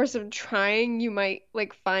in the course of trying, you might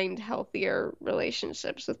like find healthier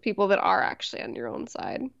relationships with people that are actually on your own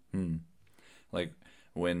side. Hmm. Like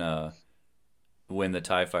when the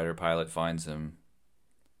TIE fighter pilot finds him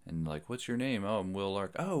and like, what's your name? Oh, I'm Will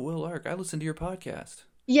Lark. Oh, Will Lark, I listened to your podcast.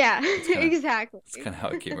 Yeah, Kinda, exactly. That's kind of how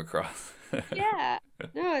it came across. Yeah.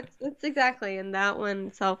 No, it's exactly. And that one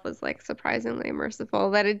itself was like surprisingly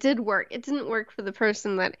merciful that it did work. It didn't work for the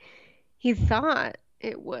person that he thought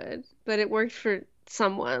it would, but it worked for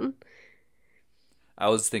someone. I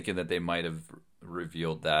was thinking that they might have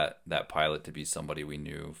revealed that pilot to be somebody we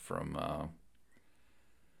knew from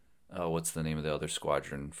what's the name of the other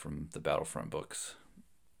squadron from the Battlefront books?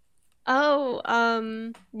 Oh,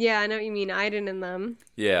 yeah, I know what you mean. Iden and them.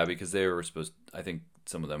 Yeah, because they were supposed. I think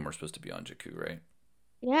some of them were supposed to be on Jakku, right?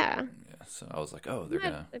 Yeah. Yeah. So I was like, oh, they're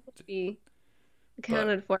gonna. That could be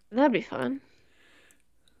accounted for. That'd be fun.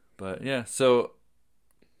 But yeah, so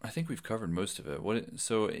I think we've covered most of it.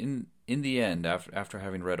 So in the end, after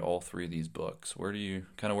having read all three of these books, where do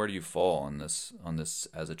you fall on this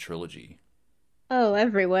as a trilogy? Oh,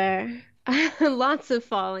 everywhere. Lots of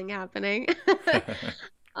falling happening.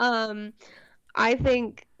 Um, I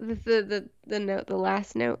think the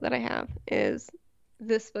last note that I have is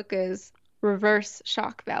this book is reverse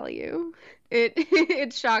shock value. It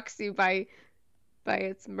it shocks you by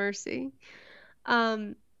its mercy.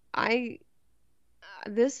 Um, I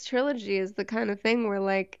This trilogy is the kind of thing where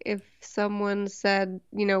like if someone said,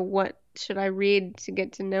 what should I read to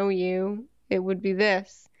get to know you, it would be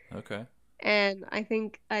this. Okay. And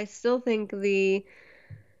I still think the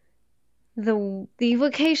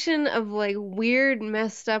evocation of like weird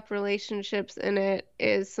messed up relationships in it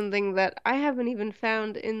is something that I haven't even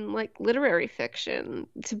found in like literary fiction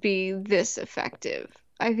to be this effective.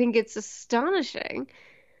 I think it's astonishing.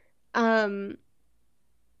 Um,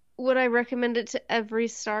 would I recommend it to every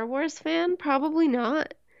Star Wars fan? Probably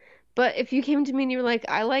not. But if you came to me and you were like,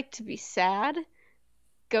 I like to be sad,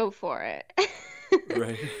 go for it.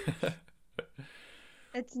 Right.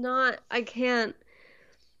 It's not, I can't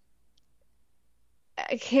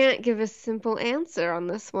give a simple answer on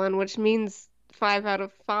this one, which means 5 out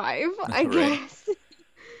of 5, I Right. guess.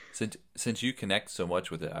 Since you connect so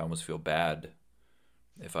much with it, I almost feel bad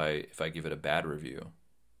if I give it a bad review.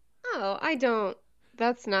 Oh, I don't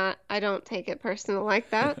take it personal like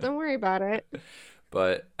that. Don't worry about it.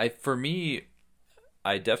 But for me,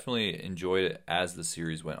 I definitely enjoyed it as the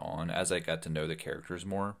series went on, as I got to know the characters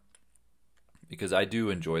more, because I do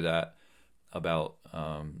enjoy that about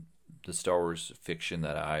the Star Wars fiction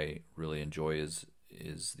that I really enjoy is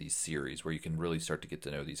these series where you can really start to get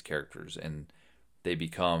to know these characters and they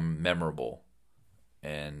become memorable.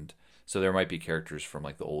 And so there might be characters from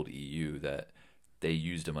like the old EU that they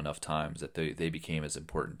used them enough times that they became as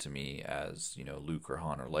important to me as, Luke or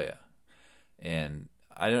Han or Leia. And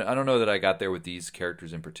I don't know that I got there with these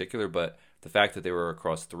characters in particular, but the fact that they were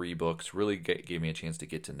across 3 books really gave me a chance to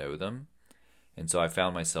get to know them. And so I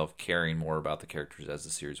found myself caring more about the characters as the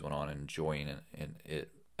series went on and enjoying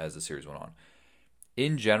it as the series went on.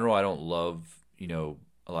 In general, I don't love,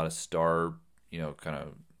 a lot of kind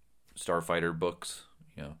of starfighter books.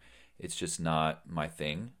 It's just not my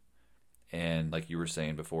thing. And like you were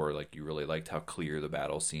saying before, like you really liked how clear the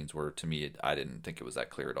battle scenes were. To me, I didn't think it was that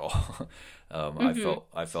clear at all.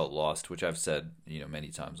 I felt lost, which I've said, many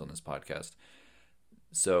times on this podcast.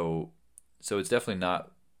 So it's definitely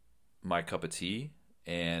not my cup of tea,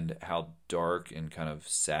 and how dark and kind of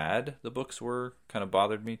sad the books were kind of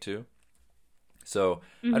bothered me too. So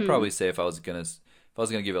I'd probably say if I was gonna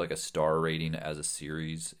give it like a star rating as a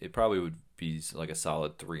series, it probably would be like a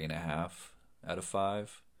solid 3.5 out of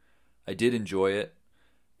 5. I did enjoy it,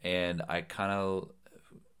 and I kind of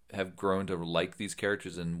have grown to like these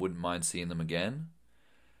characters and wouldn't mind seeing them again,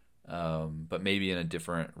 but maybe in a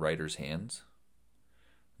different writer's hands.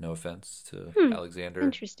 No offense to Alexander,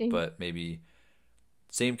 interesting. But maybe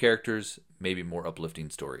same characters, maybe more uplifting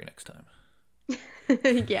story next time.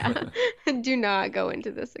 Yeah. Do not go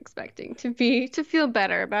into this expecting to feel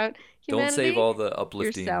better about humanity. Don't save all the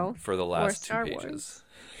uplifting yourself, for the last 2 Star pages.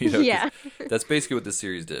 Wars. Yeah. That's basically what the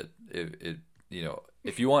series did.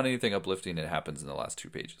 If you want anything uplifting, it happens in the last 2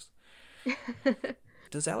 pages.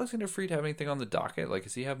 Does Alexander Freed have anything on the docket? Like,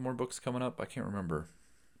 does he have more books coming up? I can't remember.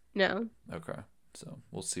 No. Okay. So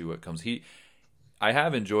we'll see what comes. I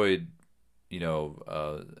have enjoyed,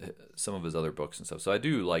 some of his other books and stuff. So I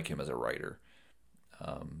do like him as a writer.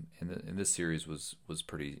 And this series was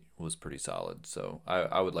pretty solid. So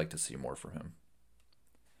I would like to see more from him.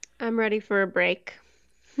 I'm ready for a break.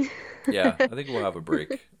 Yeah, I think we'll have a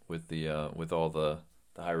break with with all the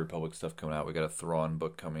High Republic stuff coming out. We got a Thrawn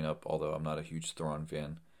book coming up, although I'm not a huge Thrawn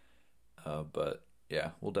fan. But yeah,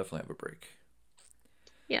 we'll definitely have a break.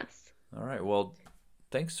 Yes. All right. Well,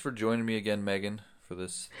 thanks for joining me again, Megan, for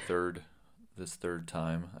this third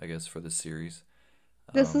time, I guess, for this series.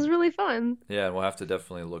 This is really fun. Yeah, and we'll have to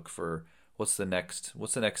definitely look for what's the next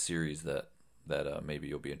series that maybe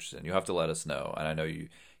you'll be interested in. You'll have to let us know. And I know you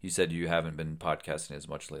said you haven't been podcasting as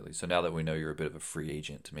much lately. So now that we know you're a bit of a free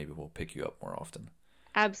agent, maybe we'll pick you up more often.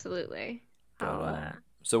 Absolutely.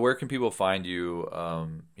 So where can people find you,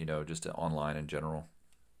 just online in general?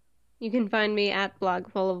 You can find me at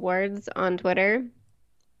Blogful of Words on Twitter.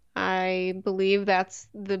 I believe that's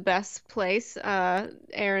the best place.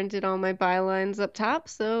 Aaron did all my bylines up top,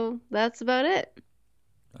 so that's about it.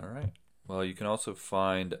 All right. Well, you can also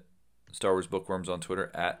find Star Wars Bookworms on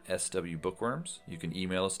Twitter at SWBookworms. You can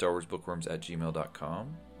email us,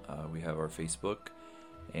 starwarsbookworms@gmail.com. We have our Facebook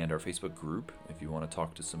and our Facebook group. If you want to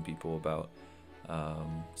talk to some people about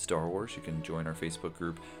Star Wars, you can join our Facebook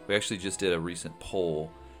group. We actually just did a recent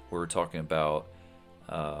poll where we're talking about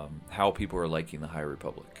how people are liking the High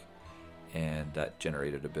Republic, and that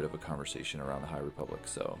generated a bit of a conversation around the High Republic.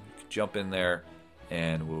 So you can jump in there,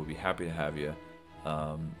 and we'll be happy to have you.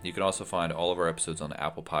 You can also find all of our episodes on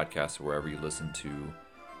Apple Podcasts or wherever you listen to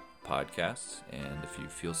podcasts. And if you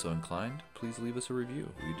feel so inclined, please leave us a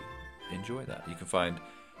review. We'd enjoy that. You can find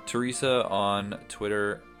Teresa on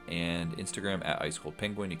Twitter and Instagram at Ice Cold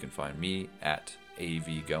Penguin. You can find me at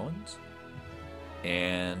AV Goins.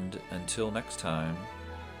 And until next time,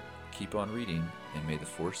 keep on reading, and may the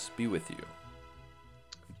Force be with you.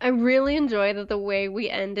 I really enjoyed that the way we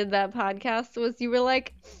ended that podcast was you were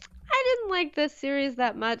like, I didn't like this series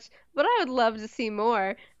that much, but I would love to see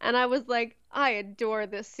more. And I was like, I adore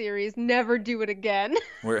this series. Never do it again.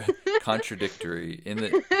 We're contradictory in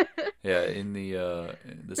the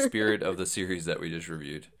spirit of the series that we just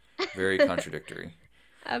reviewed. Very contradictory.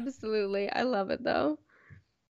 Absolutely. I love it though.